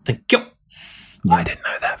 Thank you. I didn't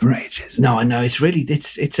know that for ages. No, I know. It's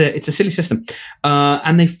a silly system.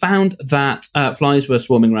 And they found that flies were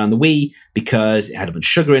swarming around the wee because it had a bunch of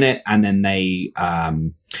sugar in it, and then they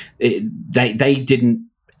didn't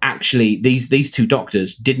actually, these two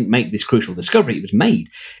doctors didn't make this crucial discovery. It was made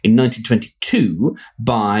in 1922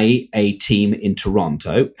 by a team in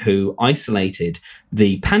Toronto who isolated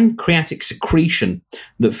the pancreatic secretion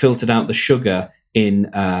that filtered out the sugar in,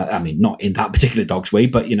 not in that particular dog's wee,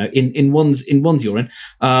 but in one's urine.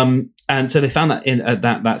 And so they found that in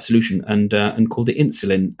that solution and called it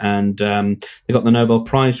insulin, and they got the Nobel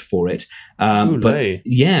Prize for it.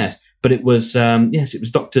 But it was it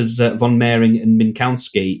was Doctors von Mering and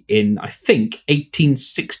Minkowski in, I think,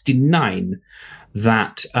 1869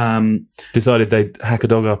 that decided they'd hack a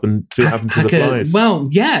dog up and see what happened to the flies.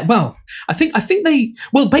 I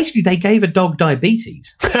think they gave a dog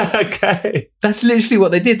diabetes. Okay, that's literally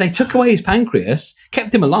what they did. They took away his pancreas,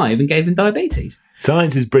 kept him alive, and gave him diabetes.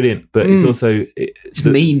 Science is brilliant, but it's also it's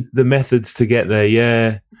mean. The methods to get there.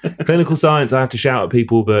 Yeah, clinical science, I have to shout at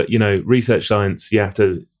people, but research science, you have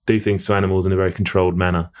to do things to animals in a very controlled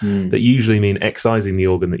manner that usually mean excising the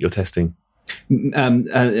organ that you're testing.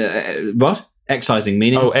 What? Excising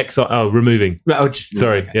meaning? Removing.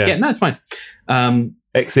 Sorry. Okay. Yeah, no, it's fine.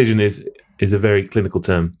 Excision is a very clinical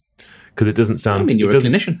term because it doesn't sound. I mean, you're a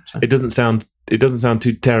clinician. So. It doesn't sound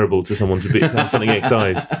too terrible to someone to have something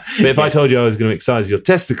excised. But if I told you I was going to excise your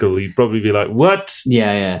testicle, you'd probably be like, "What?"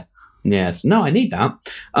 Yeah. Yes. No, I need that.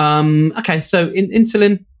 Okay. So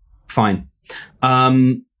insulin, fine.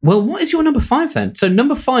 Well, what is your number 5 then? So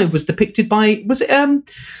number 5 was depicted by, was it? I'm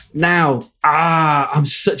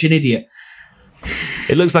such an idiot.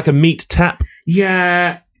 It looks like a meat tap.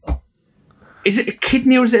 Yeah. Is it a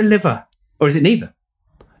kidney or is it a liver? Or is it neither?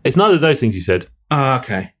 It's neither of those things you said. Oh,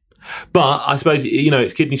 okay. But I suppose,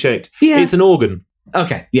 it's kidney shaped. Yeah. It's an organ.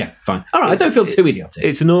 Okay, yeah, fine. All right, I don't feel too idiotic.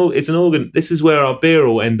 It's an organ. This is where our beer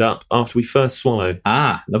will end up after we first swallow.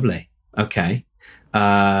 Ah, lovely. Okay.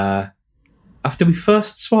 After we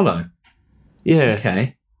first swallow. Yeah.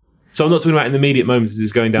 Okay. So I'm not talking about in the immediate moments as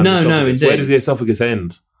it's going down the esophagus. No, indeed. Where does the esophagus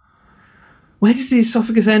end? Where does the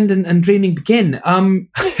esophagus end and dreaming begin? I'm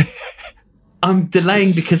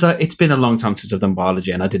delaying because it's been a long time since I've done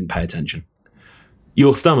biology and I didn't pay attention.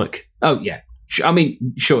 Your stomach. Oh, yeah. I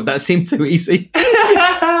mean, sure, that seemed too easy.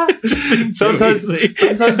 Sometimes the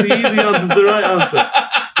easy answer is the right answer.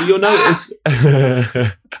 But you'll notice...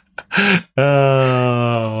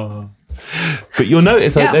 But you'll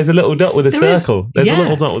notice there's a little dot with a circle. There's a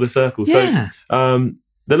little dot with a circle. Yeah. So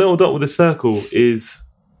the little dot with a circle is,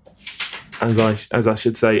 as I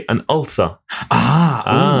should say, an ulcer.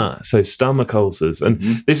 So stomach ulcers. And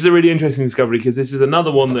this is a really interesting discovery because this is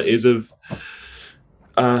another one that is of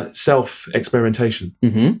self-experimentation.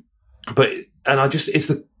 It's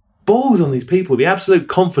the balls on these people, the absolute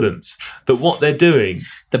confidence that what they're doing...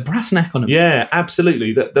 The brass neck on them. Yeah,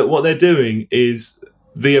 absolutely. That what they're doing is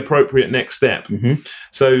the appropriate next step.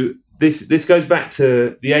 So this goes back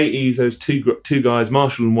to the 80s. Those two guys,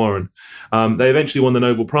 Marshall and Warren. They eventually won the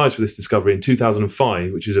Nobel Prize for this discovery in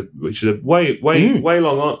 2005, which is a way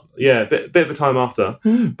long on. Yeah, bit of a time after.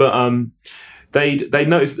 But they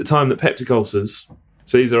noticed at the time that peptic ulcers.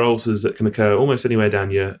 So these are ulcers that can occur almost anywhere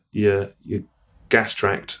down your gas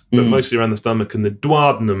tract, but mostly around the stomach and the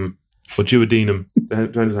duodenum or duodenum,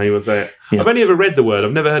 depends on how you want to say it. Yeah. I've only ever read the word.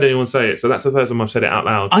 I've never heard anyone say it, so that's the first time I've said it out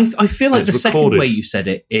loud. I feel like the second way you said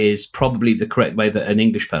it is probably the correct way that an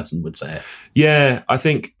English person would say it. Yeah, I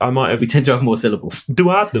think I might have... We tend to have more syllables.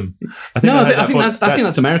 Duodenum. I think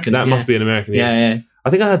that's American. That must be an American. Yeah. I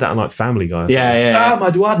think I heard that on like Family Guy. Yeah. My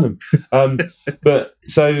duodenum. But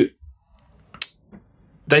so...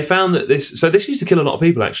 They found that this used to kill a lot of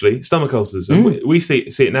people, actually, stomach ulcers. And we see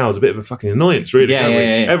it now as a bit of a fucking annoyance, really. Yeah.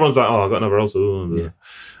 Everyone's like, I've got another ulcer.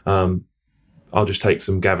 I'll just take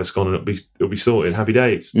some Gaviscon and it'll be sorted. Happy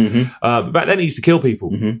days. But back then it used to kill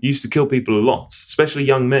people. It used to kill people a lot, especially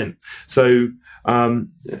young men. So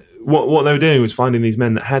what they were doing was finding these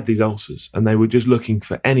men that had these ulcers and they were just looking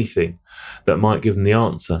for anything that might give them the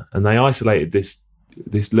answer. And they isolated this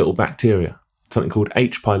little bacteria, something called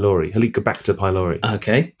H. pylori, Helicobacter pylori.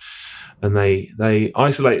 Okay. And they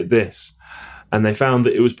isolated this and they found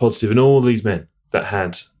that it was positive in all these men that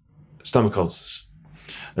had stomach ulcers.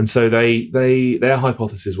 And so their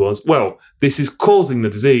hypothesis was, well, this is causing the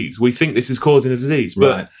disease. We think this is causing the disease.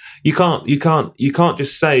 But you can't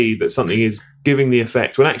just say that something is giving the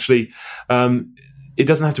effect. Well, actually, it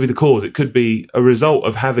doesn't have to be the cause. It could be a result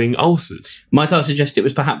of having ulcers. Might I suggest it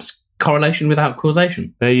was perhaps correlation without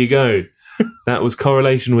causation? There you go. That was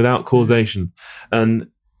correlation without causation. And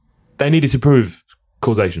they needed to prove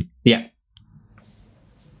causation. Yeah.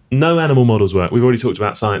 No animal models work. We've already talked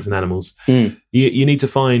about science and animals. You need to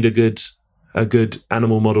find a good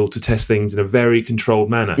animal model to test things in a very controlled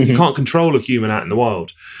manner. You can't control a human out in the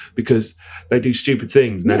wild because they do stupid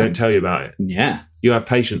things and they don't tell you about it. Yeah. You have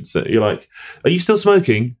patients that you're like, are you still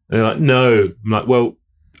smoking? And they're like, no. I'm like, well,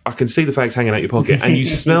 I can see the fags hanging out your pocket and you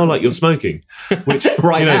smell like you're smoking. Which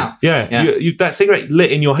now. Yeah. You, that cigarette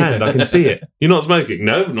lit in your hand. I can see it. You're not smoking?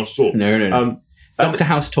 No, not at all. No. Dr.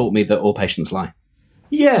 House taught me that all patients lie.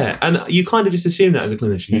 Yeah, and you kind of just assume that as a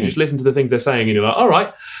clinician. You just listen to the things they're saying and you're like, all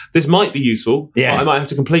right, this might be useful. Yeah. But I might have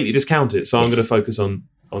to completely discount it. So I'm going to focus on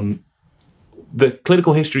the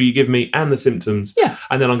clinical history you give me and the symptoms. Yeah.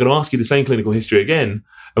 And then I'm going to ask you the same clinical history again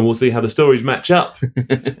and we'll see how the stories match up.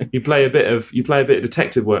 You play a bit of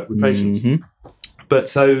detective work with patients. But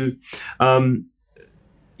so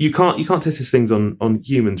you can't test these things on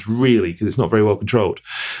humans really because it's not very well controlled.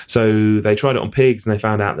 So they tried it on pigs and they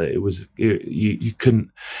found out that it was you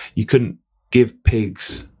couldn't give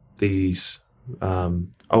pigs these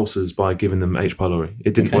ulcers by giving them H. pylori.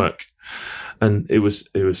 It didn't work. And it was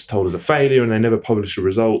told as a failure and they never published the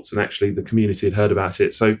results and actually the community had heard about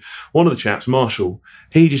it. So one of the chaps, Marshall,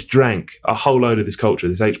 he just drank a whole load of this culture,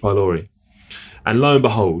 this H. pylori. And lo and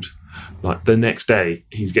behold, like the next day,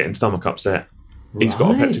 he's getting stomach upset. He's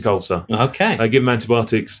got a peptic ulcer. Okay. They give him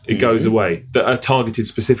antibiotics, it goes away, that are targeted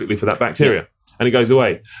specifically for that bacteria. And it goes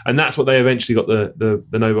away. And that's what they eventually got the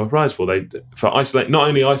Nobel Prize for. Not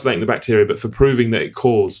only isolating the bacteria, but for proving that it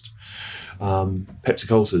caused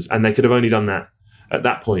peptic ulcers. And they could have only done that at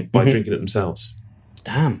that point by drinking it themselves.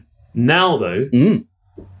 Damn. Now, though,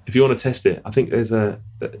 if you want to test it, I think it's a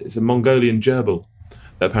Mongolian gerbil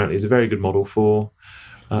that apparently is a very good model for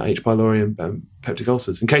H. pylori and peptic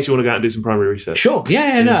ulcers, in case you want to go out and do some primary research. Sure.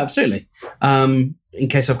 Yeah, no, absolutely. In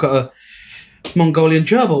case I've got a Mongolian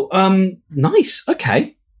gerbil. Nice.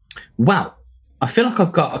 Okay. Well, I feel like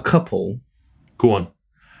I've got a couple. Go on.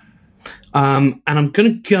 And I'm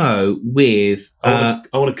going to go with... I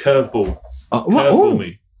want a curveball. Curveball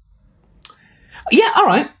me. Yeah, all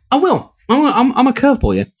right. I will. I'm a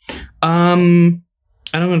curveball, yeah. And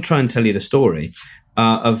I'm going to try and tell you the story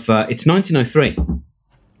of... it's 1903.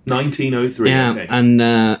 1903. Yeah, okay.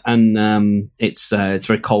 and it's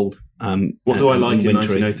very cold. What do I like in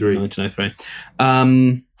 1903?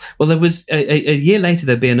 1903. Well, there was a year later.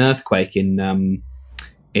 There'd be an earthquake in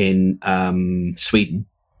Sweden.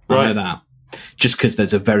 I know that just because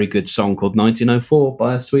there's a very good song called 1904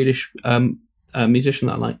 by a Swedish musician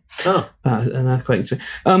that I like. Oh, an earthquake in Sweden.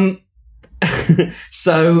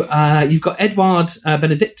 So you've got Edvard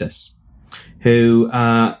Benedictus, who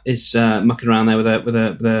is mucking around there with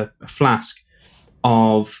a flask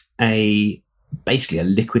of basically a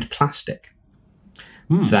liquid plastic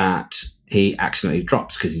that he accidentally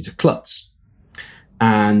drops because he's a klutz.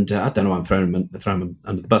 And I don't know why I'm throwing him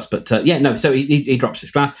under the bus, but so he drops his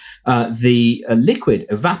glass. The liquid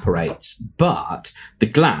evaporates, but the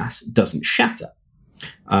glass doesn't shatter.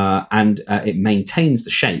 And it maintains the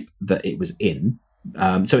shape that it was in.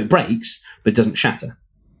 So it breaks, but it doesn't shatter.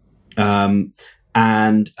 And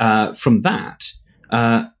from that,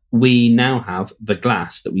 we now have the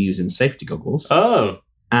glass that we use in safety goggles. Oh.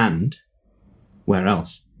 And where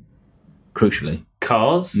else? Crucially.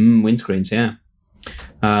 Cars? Windscreens, yeah.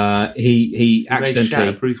 He accidentally...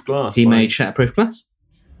 made shatterproof glass. He made shatterproof glass.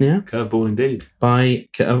 Yeah. Curveball indeed. By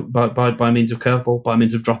means of curveball, by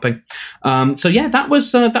means of dropping. So yeah, that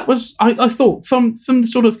was I thought from the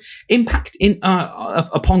sort of impact in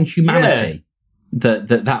upon humanity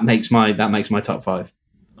that makes my top 5.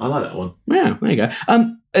 I like that one. Yeah, there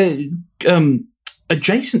you go.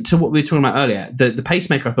 Adjacent to what we were talking about earlier, the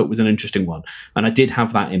pacemaker I thought was an interesting one, and I did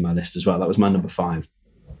have that in my list as well. That was my number 5.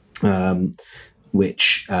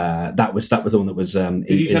 Which that was the one that was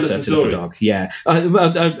inserted up a dog. Yeah,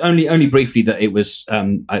 only briefly that it was.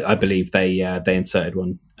 I believe they inserted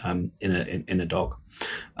one in a dog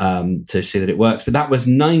to see that it works. But that was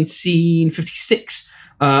 1956,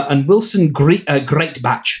 and Wilson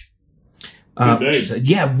Greatbatch.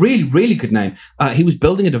 Really, really good name. He was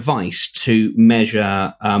building a device to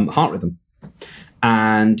measure heart rhythm,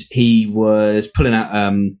 and he was pulling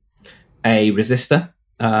out a resistor.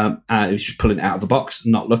 He was just pulling it out of the box,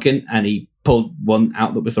 not looking, and he pulled one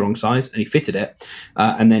out that was the wrong size, and he fitted it,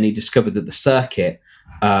 and then he discovered that the circuit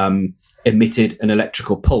emitted an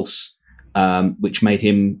electrical pulse, which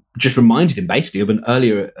reminded him basically of an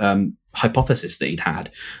earlier hypothesis that he'd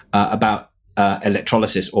had about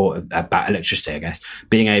electrolysis, or about electricity, I guess,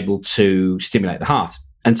 being able to stimulate the heart.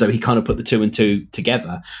 And so he kind of put the 2 and 2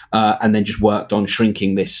 together, and then just worked on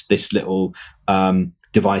shrinking this little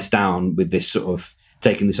device down with this sort of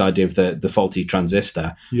taking this idea of the faulty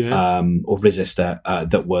transistor or resistor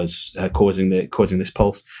that was causing this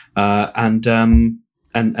pulse, and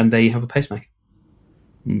they have a pacemaker.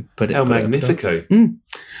 El Magnifico.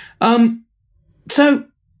 So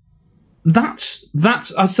that's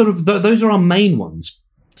sort of those are our main ones.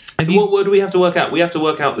 What do we have to work out? We have to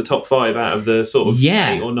work out the top 5 out of the sort of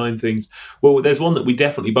 8 or 9 things. Well, there's one that we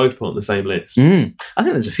definitely both put on the same list. I think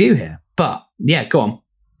there's a few here, but yeah, go on.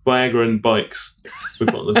 Viagra and bikes we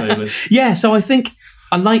put on the same list. Yeah, so I think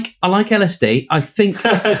I like LSD. I think do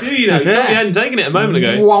you know? You told me you hadn't taken it a moment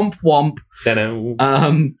ago. Womp womp. Dunno.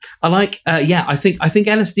 I like I think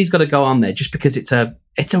LSD's got to go on there just because it's a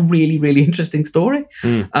really, really interesting story.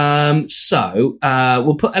 So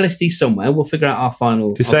we'll put LSD somewhere. We'll figure out our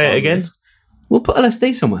final. Just say it again. List. We'll put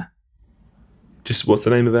LSD somewhere. Just what's the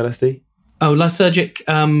name of LSD? Oh, lysergic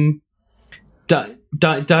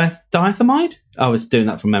diethamide. I was doing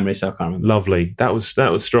that from memory, so I can't remember. Lovely. That was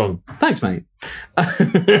strong. Thanks, mate. So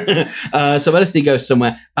LSD goes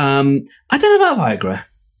somewhere. I don't know about Viagra.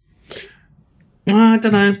 I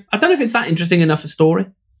don't know. I don't know if it's that interesting enough a story.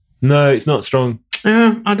 No, it's not strong.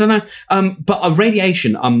 I don't know. But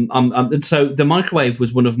radiation. So the microwave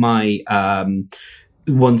was one of my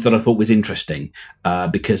ones that I thought was interesting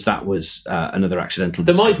because that was another accidental.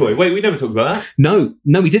 The microwave. Wait, we never talked about that. No,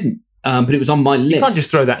 we didn't. But it was on my list. You can't just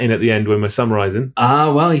throw that in at the end when we're summarising.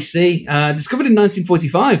 Well, you see, discovered in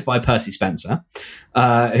 1945 by Percy Spencer,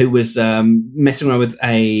 who was messing around with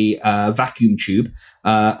a vacuum tube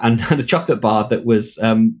and had a chocolate bar that was,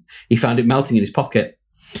 he found it melting in his pocket.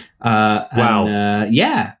 Wow.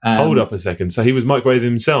 And, hold up a second. So he was microwaving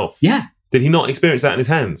himself? Yeah. Did he not experience that in his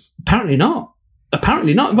hands? Apparently not.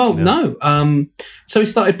 Well, no. So he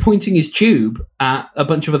started pointing his tube at a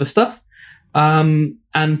bunch of other stuff.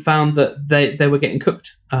 And found that they were getting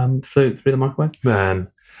cooked through the microwave. Man,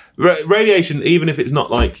 Radiation, even if it's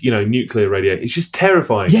not like, nuclear radiation, it's just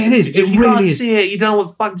terrifying. Yeah, it is. It you really can't is. see it. You don't know what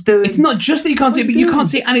the fuck it's doing. It's not just that you can't see it, but you can't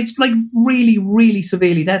see it, and it's like really, really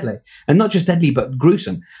severely deadly. And not just deadly, but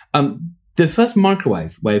gruesome. The first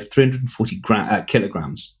microwave weighed 340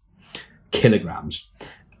 kilograms.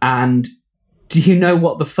 And do you know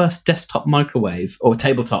what the first desktop microwave or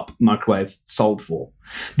tabletop microwave sold for?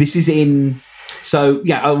 This is in... So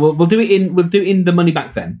yeah, we'll do it in the money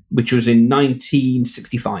back then, which was in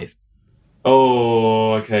 1965.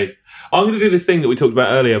 Oh, okay. I'm going to do this thing that we talked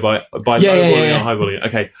about earlier by low volume or high volume.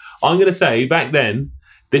 Okay, I'm going to say back then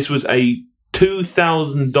this was a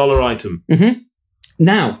 $2,000 item. Mm-hmm.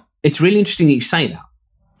 Now it's really interesting that you say that,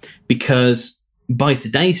 because by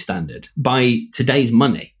today's standard, by today's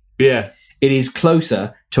money, it is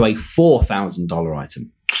closer to a $4,000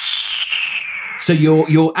 item. So you've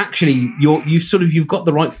got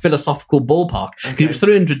the right philosophical ballpark. Okay. It was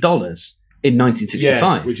 $300 in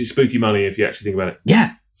 1965, which is spooky money if you actually think about it.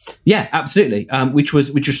 Yeah, absolutely. Which was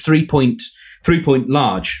 3 point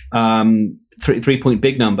large, 3 point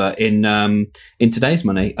big number in today's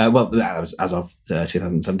money. That was as of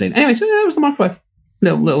 2017. Anyway, so that was the microwave.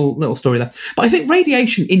 Little story there. But I think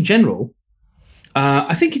radiation in general,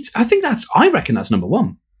 I reckon that's number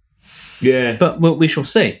one. Yeah, but we shall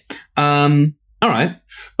see. All right,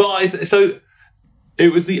 but so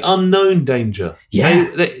it was the unknown danger.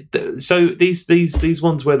 Yeah. So these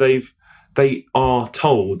ones where they are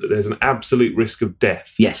told that there's an absolute risk of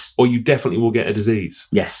death. Yes. Or you definitely will get a disease.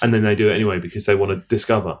 Yes. And then they do it anyway because they want to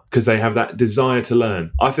discover, because they have that desire to learn.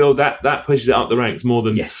 I feel that pushes it up the ranks more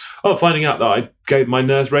than finding out that I gave my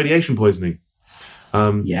nurse radiation poisoning.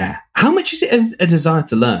 Yeah. How much is it as a desire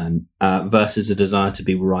to learn versus a desire to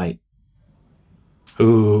be right?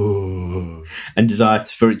 Ooh. And desire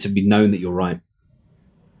for it to be known that you're right.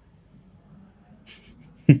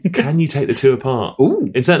 Can you take the two apart? Ooh.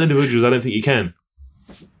 In certain individuals, I don't think you can.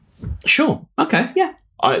 Sure. Okay. Yeah.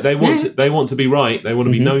 They want to be right. They want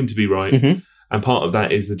to be known to be right, and part of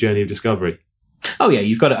that is the journey of discovery. Oh yeah,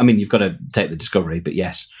 you've got to take the discovery. But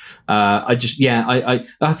yes, I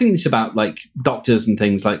think it's about like doctors and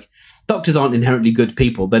things. Like doctors aren't inherently good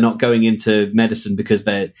people. They're not going into medicine because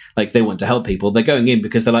they want to help people. They're going in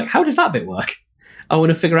because they're like, how does that bit work? I want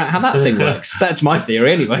to figure out how that thing works. That's my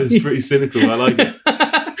theory anyway. It's pretty cynical. I like it.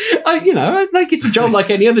 It's a job like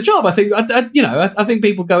any other job. I think I think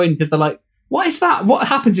people go in because they're like, what is that? What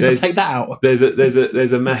happens if I take that out? There's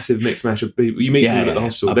a massive mix mash of people. You meet people at the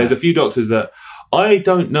hospital. There's a few doctors that I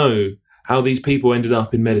don't know how these people ended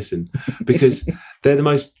up in medicine, because they're the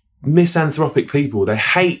most misanthropic people. They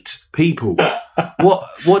hate people.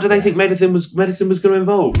 What do they think medicine was going to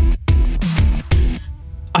involve?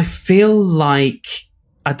 I feel like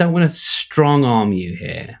I don't want to strong arm you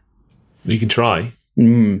here. You can try.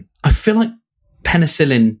 I feel like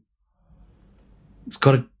penicillin has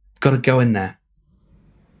got to go in there,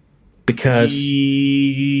 because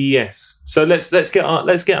yes. So let's get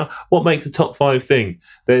what makes the top 5 thing.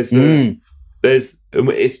 There's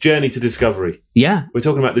it's journey to discovery. Yeah, we're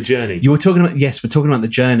talking about the journey. We're talking about the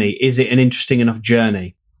journey. Is it an interesting enough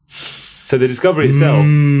journey? So the discovery itself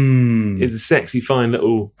is a sexy, fine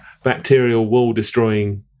little bacterial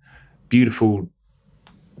wall-destroying, beautiful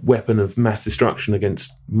weapon of mass destruction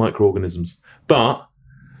against microorganisms. But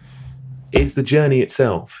is the journey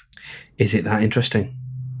itself? Is it that interesting?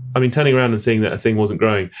 I mean, turning around and seeing that a thing wasn't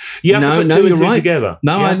growing. You have to put two and two together.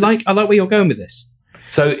 No, I like where you're going with this.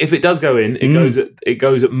 So if it does go in, it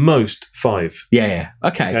goes at most 5. Yeah.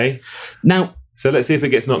 Okay. Now, so let's see if it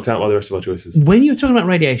gets knocked out by the rest of our choices. When you were talking about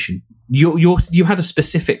radiation, you had a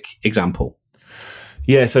specific example.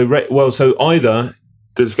 Yeah. So either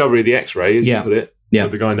the discovery of the X-ray, as you put it, yeah,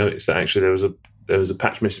 the guy noticed that actually there was a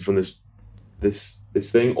patch missing from this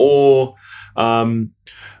thing, or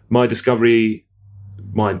my discovery,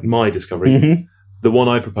 the one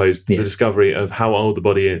I proposed, the discovery of how old the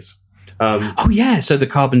body is. So the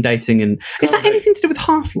carbon dating, and is that anything to do with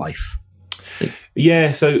half-life?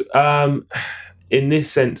 Yeah, so in this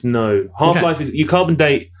sense, no. Half-life is you carbon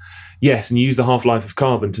date, yes, and you use the half-life of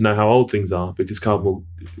carbon to know how old things are, because carbon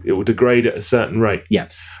will degrade at a certain rate. Yeah.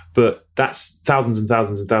 But that's thousands and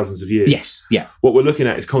thousands and thousands of years. Yes, yeah. What we're looking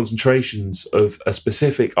at is concentrations of a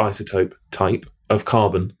specific isotope type of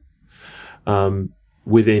carbon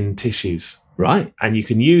within tissues. Right. And you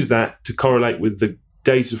can use that to correlate with the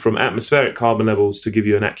data from atmospheric carbon levels to give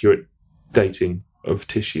you an accurate dating of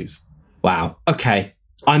tissues. Wow. Okay.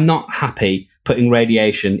 I'm not happy putting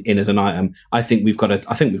radiation in as an item. I think we've got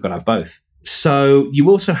to have both. So you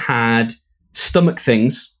also had stomach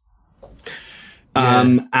things.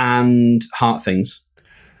 And heart things.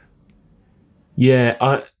 Yeah,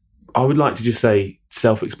 I would like to just say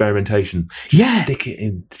self-experimentation. Yeah. Stick it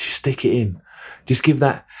in. Just stick it in. Just give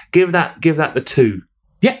that the 2.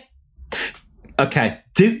 Yeah. Okay.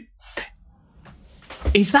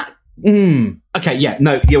 Is that... Okay, yeah,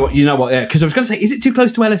 no, you know what? Because I was going to say, is it too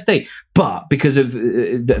close to LSD? But because of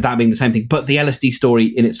that being the same thing, but the LSD story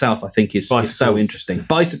in itself, I think, is so interesting.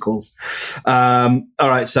 Bicycles. All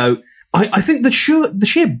right, so I think the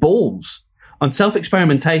sheer balls on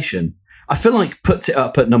self-experimentation, I feel like puts it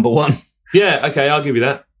up at number 1. Yeah, okay, I'll give you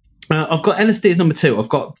that. I've got LSD as number 2. I've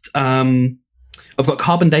got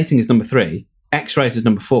carbon dating as number 3. X-rays as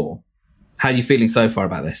number 4. How are you feeling so far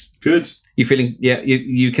about this? Good. You feeling? Yeah,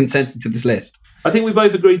 you consented to this list. I think we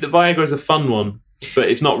both agreed that Viagra is a fun one, but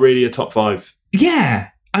it's not really a top 5. Yeah,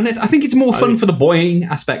 and I think it's more fun for the boying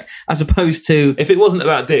aspect as opposed to... If it wasn't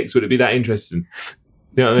about dicks, would it be that interesting?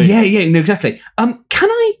 You know what I mean? Yeah, no, exactly. Can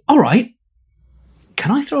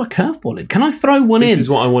I throw a curveball in? Can I throw one in? This is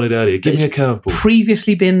what I wanted earlier. Give me a curveball.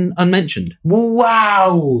 Previously been unmentioned.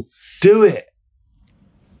 Wow! Do it!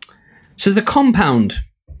 So there's a compound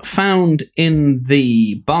found in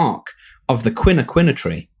the bark of the quina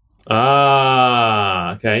tree.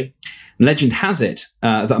 Ah, okay. Legend has it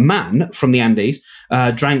that a man from the Andes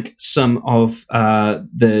drank some of he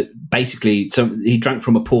drank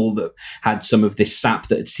from a pool that had some of this sap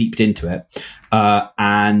that had seeped into it,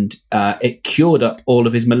 and it cured up all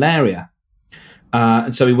of his malaria.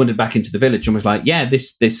 And so he wandered back into the village and was like, "Yeah,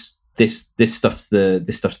 this stuff's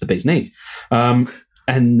the bee's knees."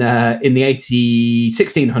 And in the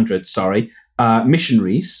 1600s,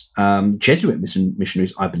 missionaries, Jesuit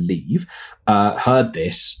missionaries, I believe, heard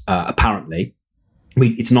this. Apparently,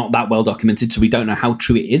 it's not that well documented, so we don't know how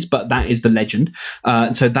true it is, but that is the legend.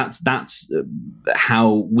 So that's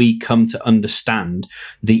how we come to understand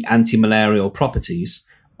the anti-malarial properties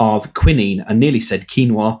of quinine. I nearly said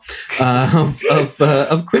quinoa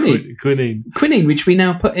of quinine. Quinine, which we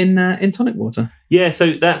now put in tonic water. Yeah,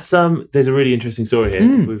 so that's there's a really interesting story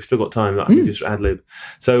here. If we've still got time, I can just ad lib.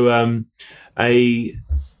 So a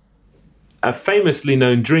famously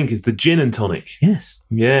known drink is the gin and tonic. Yes.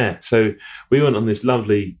 Yeah. So we went on this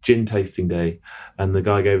lovely gin tasting day, and the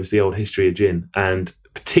guy gave us the old history of gin, and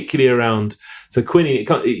particularly around. So quinine,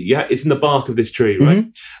 it's in the bark of this tree, right? Mm-hmm.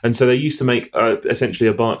 And so they used to make essentially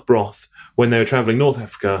a bark broth when they were traveling North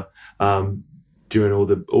Africa during all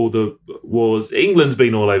the wars. England's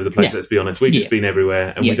been all over the place. Let's be honest. We've just been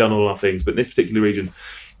everywhere, and we've done all our things. But in this particular region,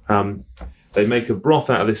 they make a broth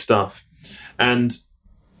out of this stuff, and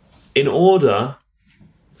in order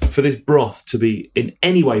for this broth to be in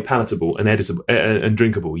any way palatable and editable and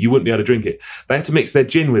drinkable, you wouldn't be able to drink it. They had to mix their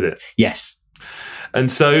gin with it. Yes, and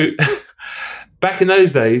so. Back in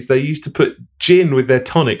those days, they used to put gin with their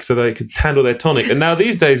tonic so they could handle their tonic. And now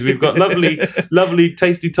these days, we've got lovely,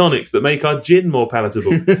 tasty tonics that make our gin more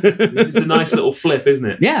palatable. It's just a nice little flip, isn't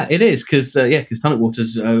it? Yeah, it is, because tonic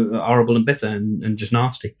water's horrible and bitter and just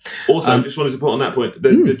nasty. Also, I just wanted to put on that point,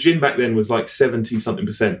 the gin back then was like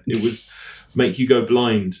 70-something%. It was make you go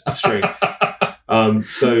blind strength. So,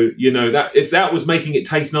 that if that was making it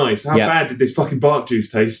taste nice, how bad did this fucking bark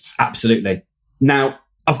juice taste? Absolutely. Now,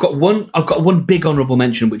 I've got one big honourable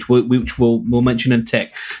mention, which we'll mention in a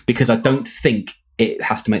tick, because I don't think it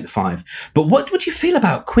has to make the 5. But what would you feel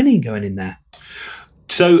about quinine going in there?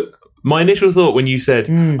 So my initial thought when you said,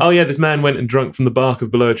 "Oh yeah, this man went and drunk from the bark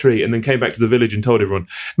of below a tree and then came back to the village and told everyone."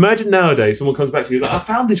 Imagine nowadays someone comes back to you like, "I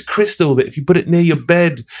found this crystal that if you put it near your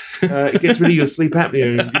bed, it gets rid of your sleep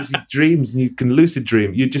apnea and gives you dreams and you can lucid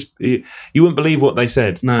dream." You wouldn't believe what they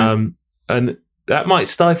said. No. And that might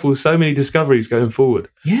stifle so many discoveries going forward.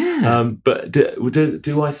 Yeah. But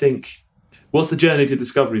do I think... What's the journey to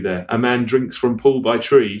discovery there? A man drinks from pool by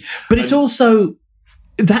tree. But it's also...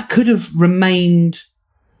 That could have remained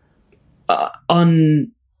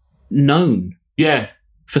unknown. Yeah.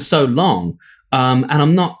 For so long. And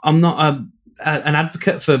I'm not an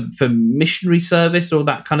advocate for missionary service or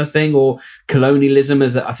that kind of thing, or colonialism,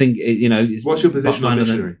 as I think, is... What's your position on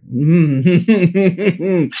missionary?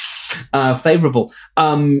 Favourable.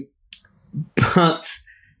 But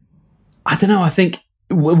I don't know, I think,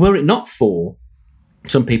 were it not for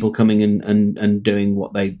some people coming and doing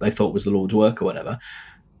what they thought was the Lord's work or whatever,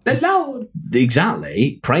 the Lord,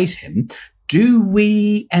 exactly, praise him, do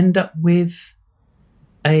we end up with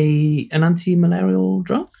an anti-malarial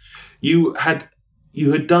drug? You had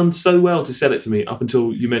done so well to sell it to me up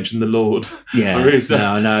until you mentioned the Lord. Yeah. No.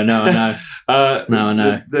 I know. I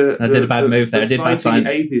did a bad move there. I did bad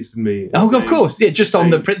science. Atheist in me. Oh, of course. Yeah, just on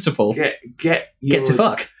the principle. Get to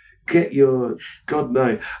fuck. Get your God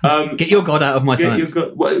no. Get your God out of my science.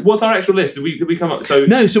 What's our actual list? Did we come up? So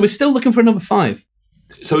we're still looking for a number 5.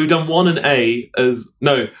 So we've done 1 and A as...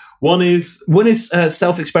 No, 1 is... 1 is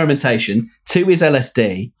self-experimentation. 2 is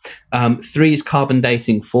LSD. 3 is carbon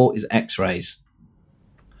dating. 4 is X-rays.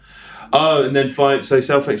 Oh, and then 5, so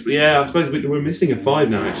self-experimentation. Yeah, I suppose we're missing a 5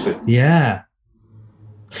 now, actually. Yeah.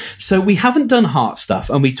 So we haven't done heart stuff,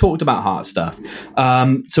 and we talked about heart stuff.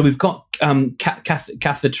 So we've got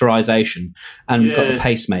catheterization, and we've got the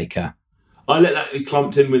pacemaker. I let that be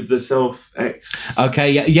clumped in with the self-X.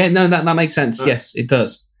 Okay, yeah, no, that makes sense. Yes, it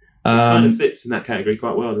does. It kind of fits in that category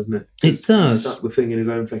quite well, doesn't it? It does. He stuck the thing in his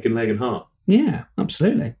own fucking leg and heart. Yeah,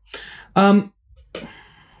 absolutely. So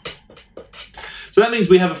that means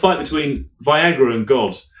we have a fight between Viagra and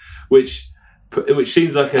God, which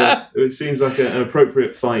seems like an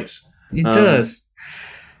appropriate fight. It does.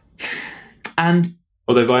 And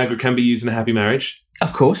although Viagra can be used in a happy marriage,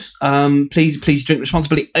 of course. Please drink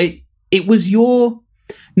responsibly. It was your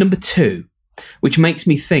number 2, which makes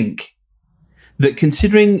me think that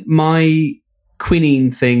considering my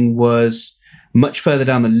quinine thing was much further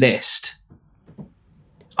down the list,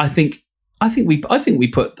 I think we put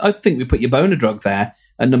your boner drug there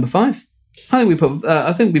at number 5. I think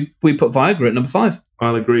we put Viagra at number 5.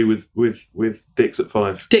 I'll agree with Dicks at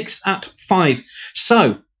 5. Dicks at 5.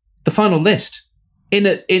 So the final list. In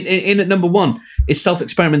at number 1 is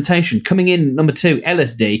self-experimentation. Coming in at number 2,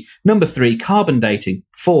 LSD. Number 3, carbon dating.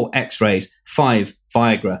 4, X-rays. 5,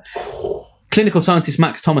 Viagra. Clinical scientist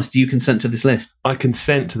Max Thomas, do you consent to this list? I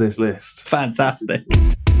consent to this list. Fantastic.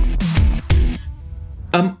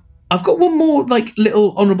 I've got one more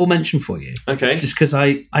little honourable mention for you. Okay. Just because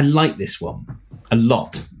I like this one a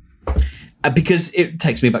lot. Because it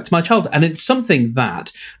takes me back to my childhood. And it's something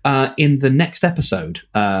that in the next episode...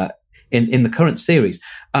 in the current series,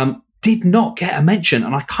 did not get a mention.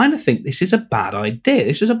 And I kind of think this is a bad idea.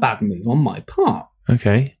 This was a bad move on my part.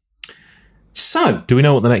 Okay. So... do we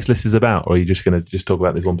know what the next list is about, or are you just going to just talk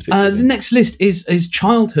about this one particular the next list is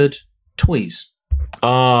childhood toys.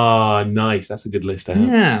 Ah, nice. That's a good list to have.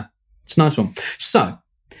 Yeah, it's a nice one. So,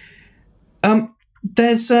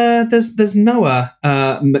 there's Noah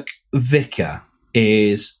McVicker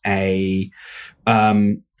is he's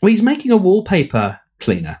making a wallpaper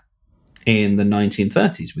cleaner in the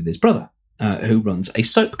 1930s with his brother, who runs a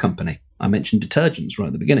soap company. I mentioned detergents right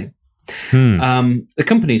at the beginning. The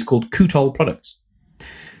company is called Kutol Products.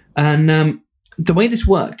 And the way this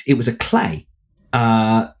worked, it was a clay.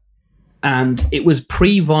 And it was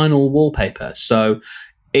pre-vinyl wallpaper. So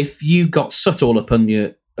if you got soot all up in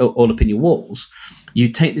your walls,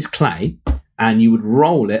 you'd take this clay and you would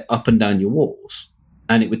roll it up and down your walls,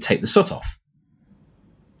 and it would take the soot off.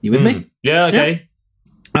 You with me? Yeah, okay.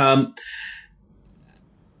 Yeah.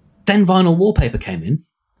 Then vinyl wallpaper came in,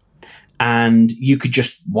 and you could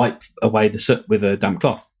just wipe away the soot with a damp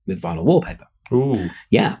cloth with vinyl wallpaper. Ooh.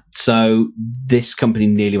 Yeah. So this company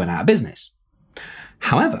nearly went out of business.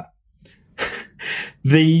 However,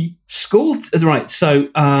 the school... right, so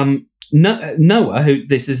Noah, who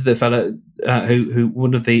this is the fellow who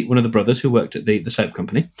one of the brothers who worked at the soap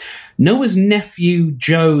company, Noah's nephew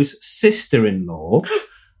Joe's sister-in-law...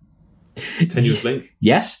 Tenuous link.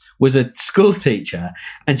 Yes, was a school teacher,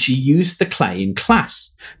 and she used the clay in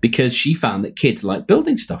class because she found that kids like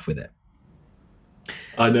building stuff with it.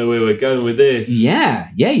 I know where we're going with this. Yeah,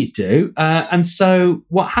 you do. And so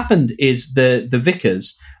what happened is the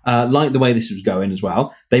Vickers liked the way this was going as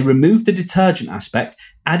well. They removed the detergent aspect,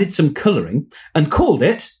 added some colouring, and called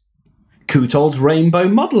it Kutol's Rainbow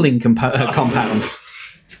Modelling Compound.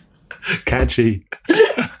 Catchy.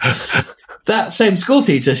 That same school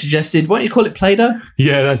teacher suggested, why don't you call it Play-Doh?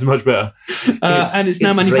 Yeah, that's much better. And it's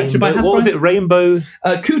now manufactured by Hasbro. What was it? Rainbow?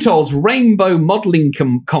 Kutol's Rainbow Modelling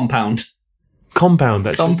Compound. Compound.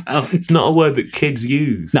 Compound. It's not a word that kids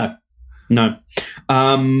use. No.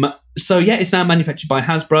 So, yeah, it's now manufactured by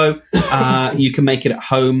Hasbro. You can make it at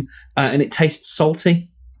home, and it tastes salty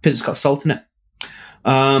because it's got salt in it.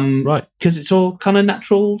 Right. Because it's all kind of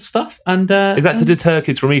natural stuff. And is that to deter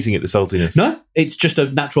kids from eating it, the saltiness? No, it's just a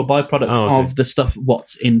natural byproduct of the stuff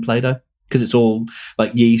what's in Play-Doh. Because it's all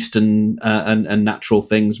like yeast and natural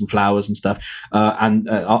things and flowers and stuff, and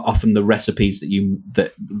often the recipes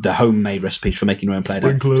that the homemade recipes for making your own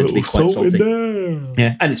Play-Doh tend to be quite salty.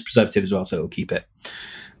 Yeah, and it's preservative as well, so it'll keep it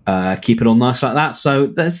all nice like that. So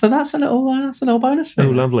that's a little bonus. Oh,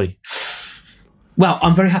 lovely. Well,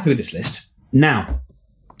 I'm very happy with this list. Now,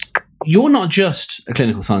 you're not just a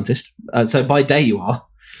clinical scientist, so by day you are.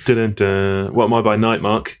 What am I by night,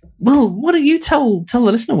 Mark? Well, why don't you tell the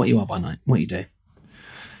listener what you are by night, what you do?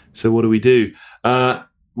 So what do?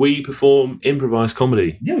 We perform improvised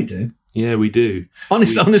comedy. Yeah, we do. Yeah, we do.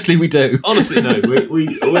 Honestly, we do. Honestly, no.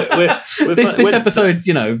 We're this episode,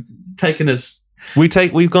 taken us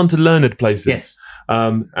We've gone to learned places. Yes.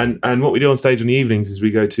 And what we do on stage in the evenings is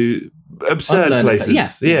we go to absurd Unlearned,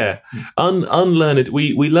 places. yeah. Unlearned.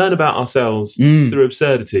 We learn about ourselves through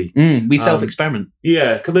absurdity. We self-experiment.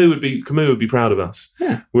 Yeah, Camus would be proud of us.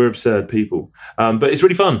 Yeah. We're absurd people. But it's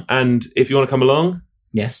really fun. And if you want to come along,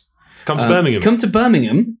 Yes. come to Birmingham. Come to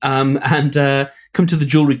Birmingham and come to the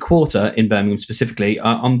Jewellery Quarter in Birmingham specifically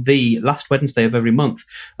on the last Wednesday of every month,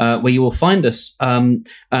 where you will find us. And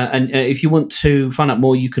if you want to find out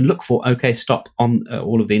more, you can look for OK Stop on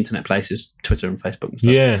all of the internet places, Twitter and Facebook and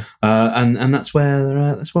stuff. Yeah. And that's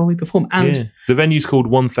where we perform. And the venue's called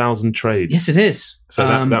 1000 Trades. yes, it is. So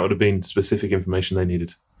that would have been specific information they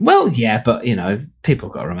needed. Well, yeah, but, people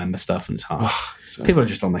got to remember stuff and it's hard. People are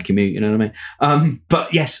just on their commute, you know what I mean?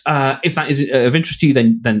 But yes, if that is of interest to you,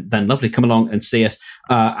 then lovely, come along and see us.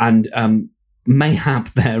 And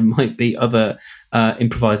mayhap there might be other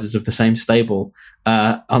improvisers of the same stable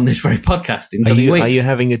on this very podcast in coming weeks. Are you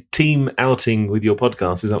having a team outing with your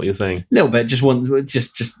podcast? Is that what you're saying? A little bit, just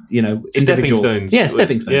individual. Stepping stones. Yeah,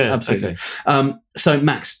 stepping stones, Yeah, absolutely. okay. So,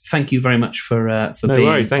 Max, thank you very much for No being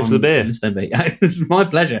worries, thanks for the beer. It's my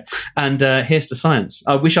pleasure. And here's to science.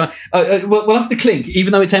 I wish we'll have to clink,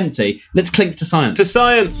 even though it's empty. Let's clink to science. To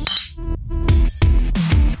science!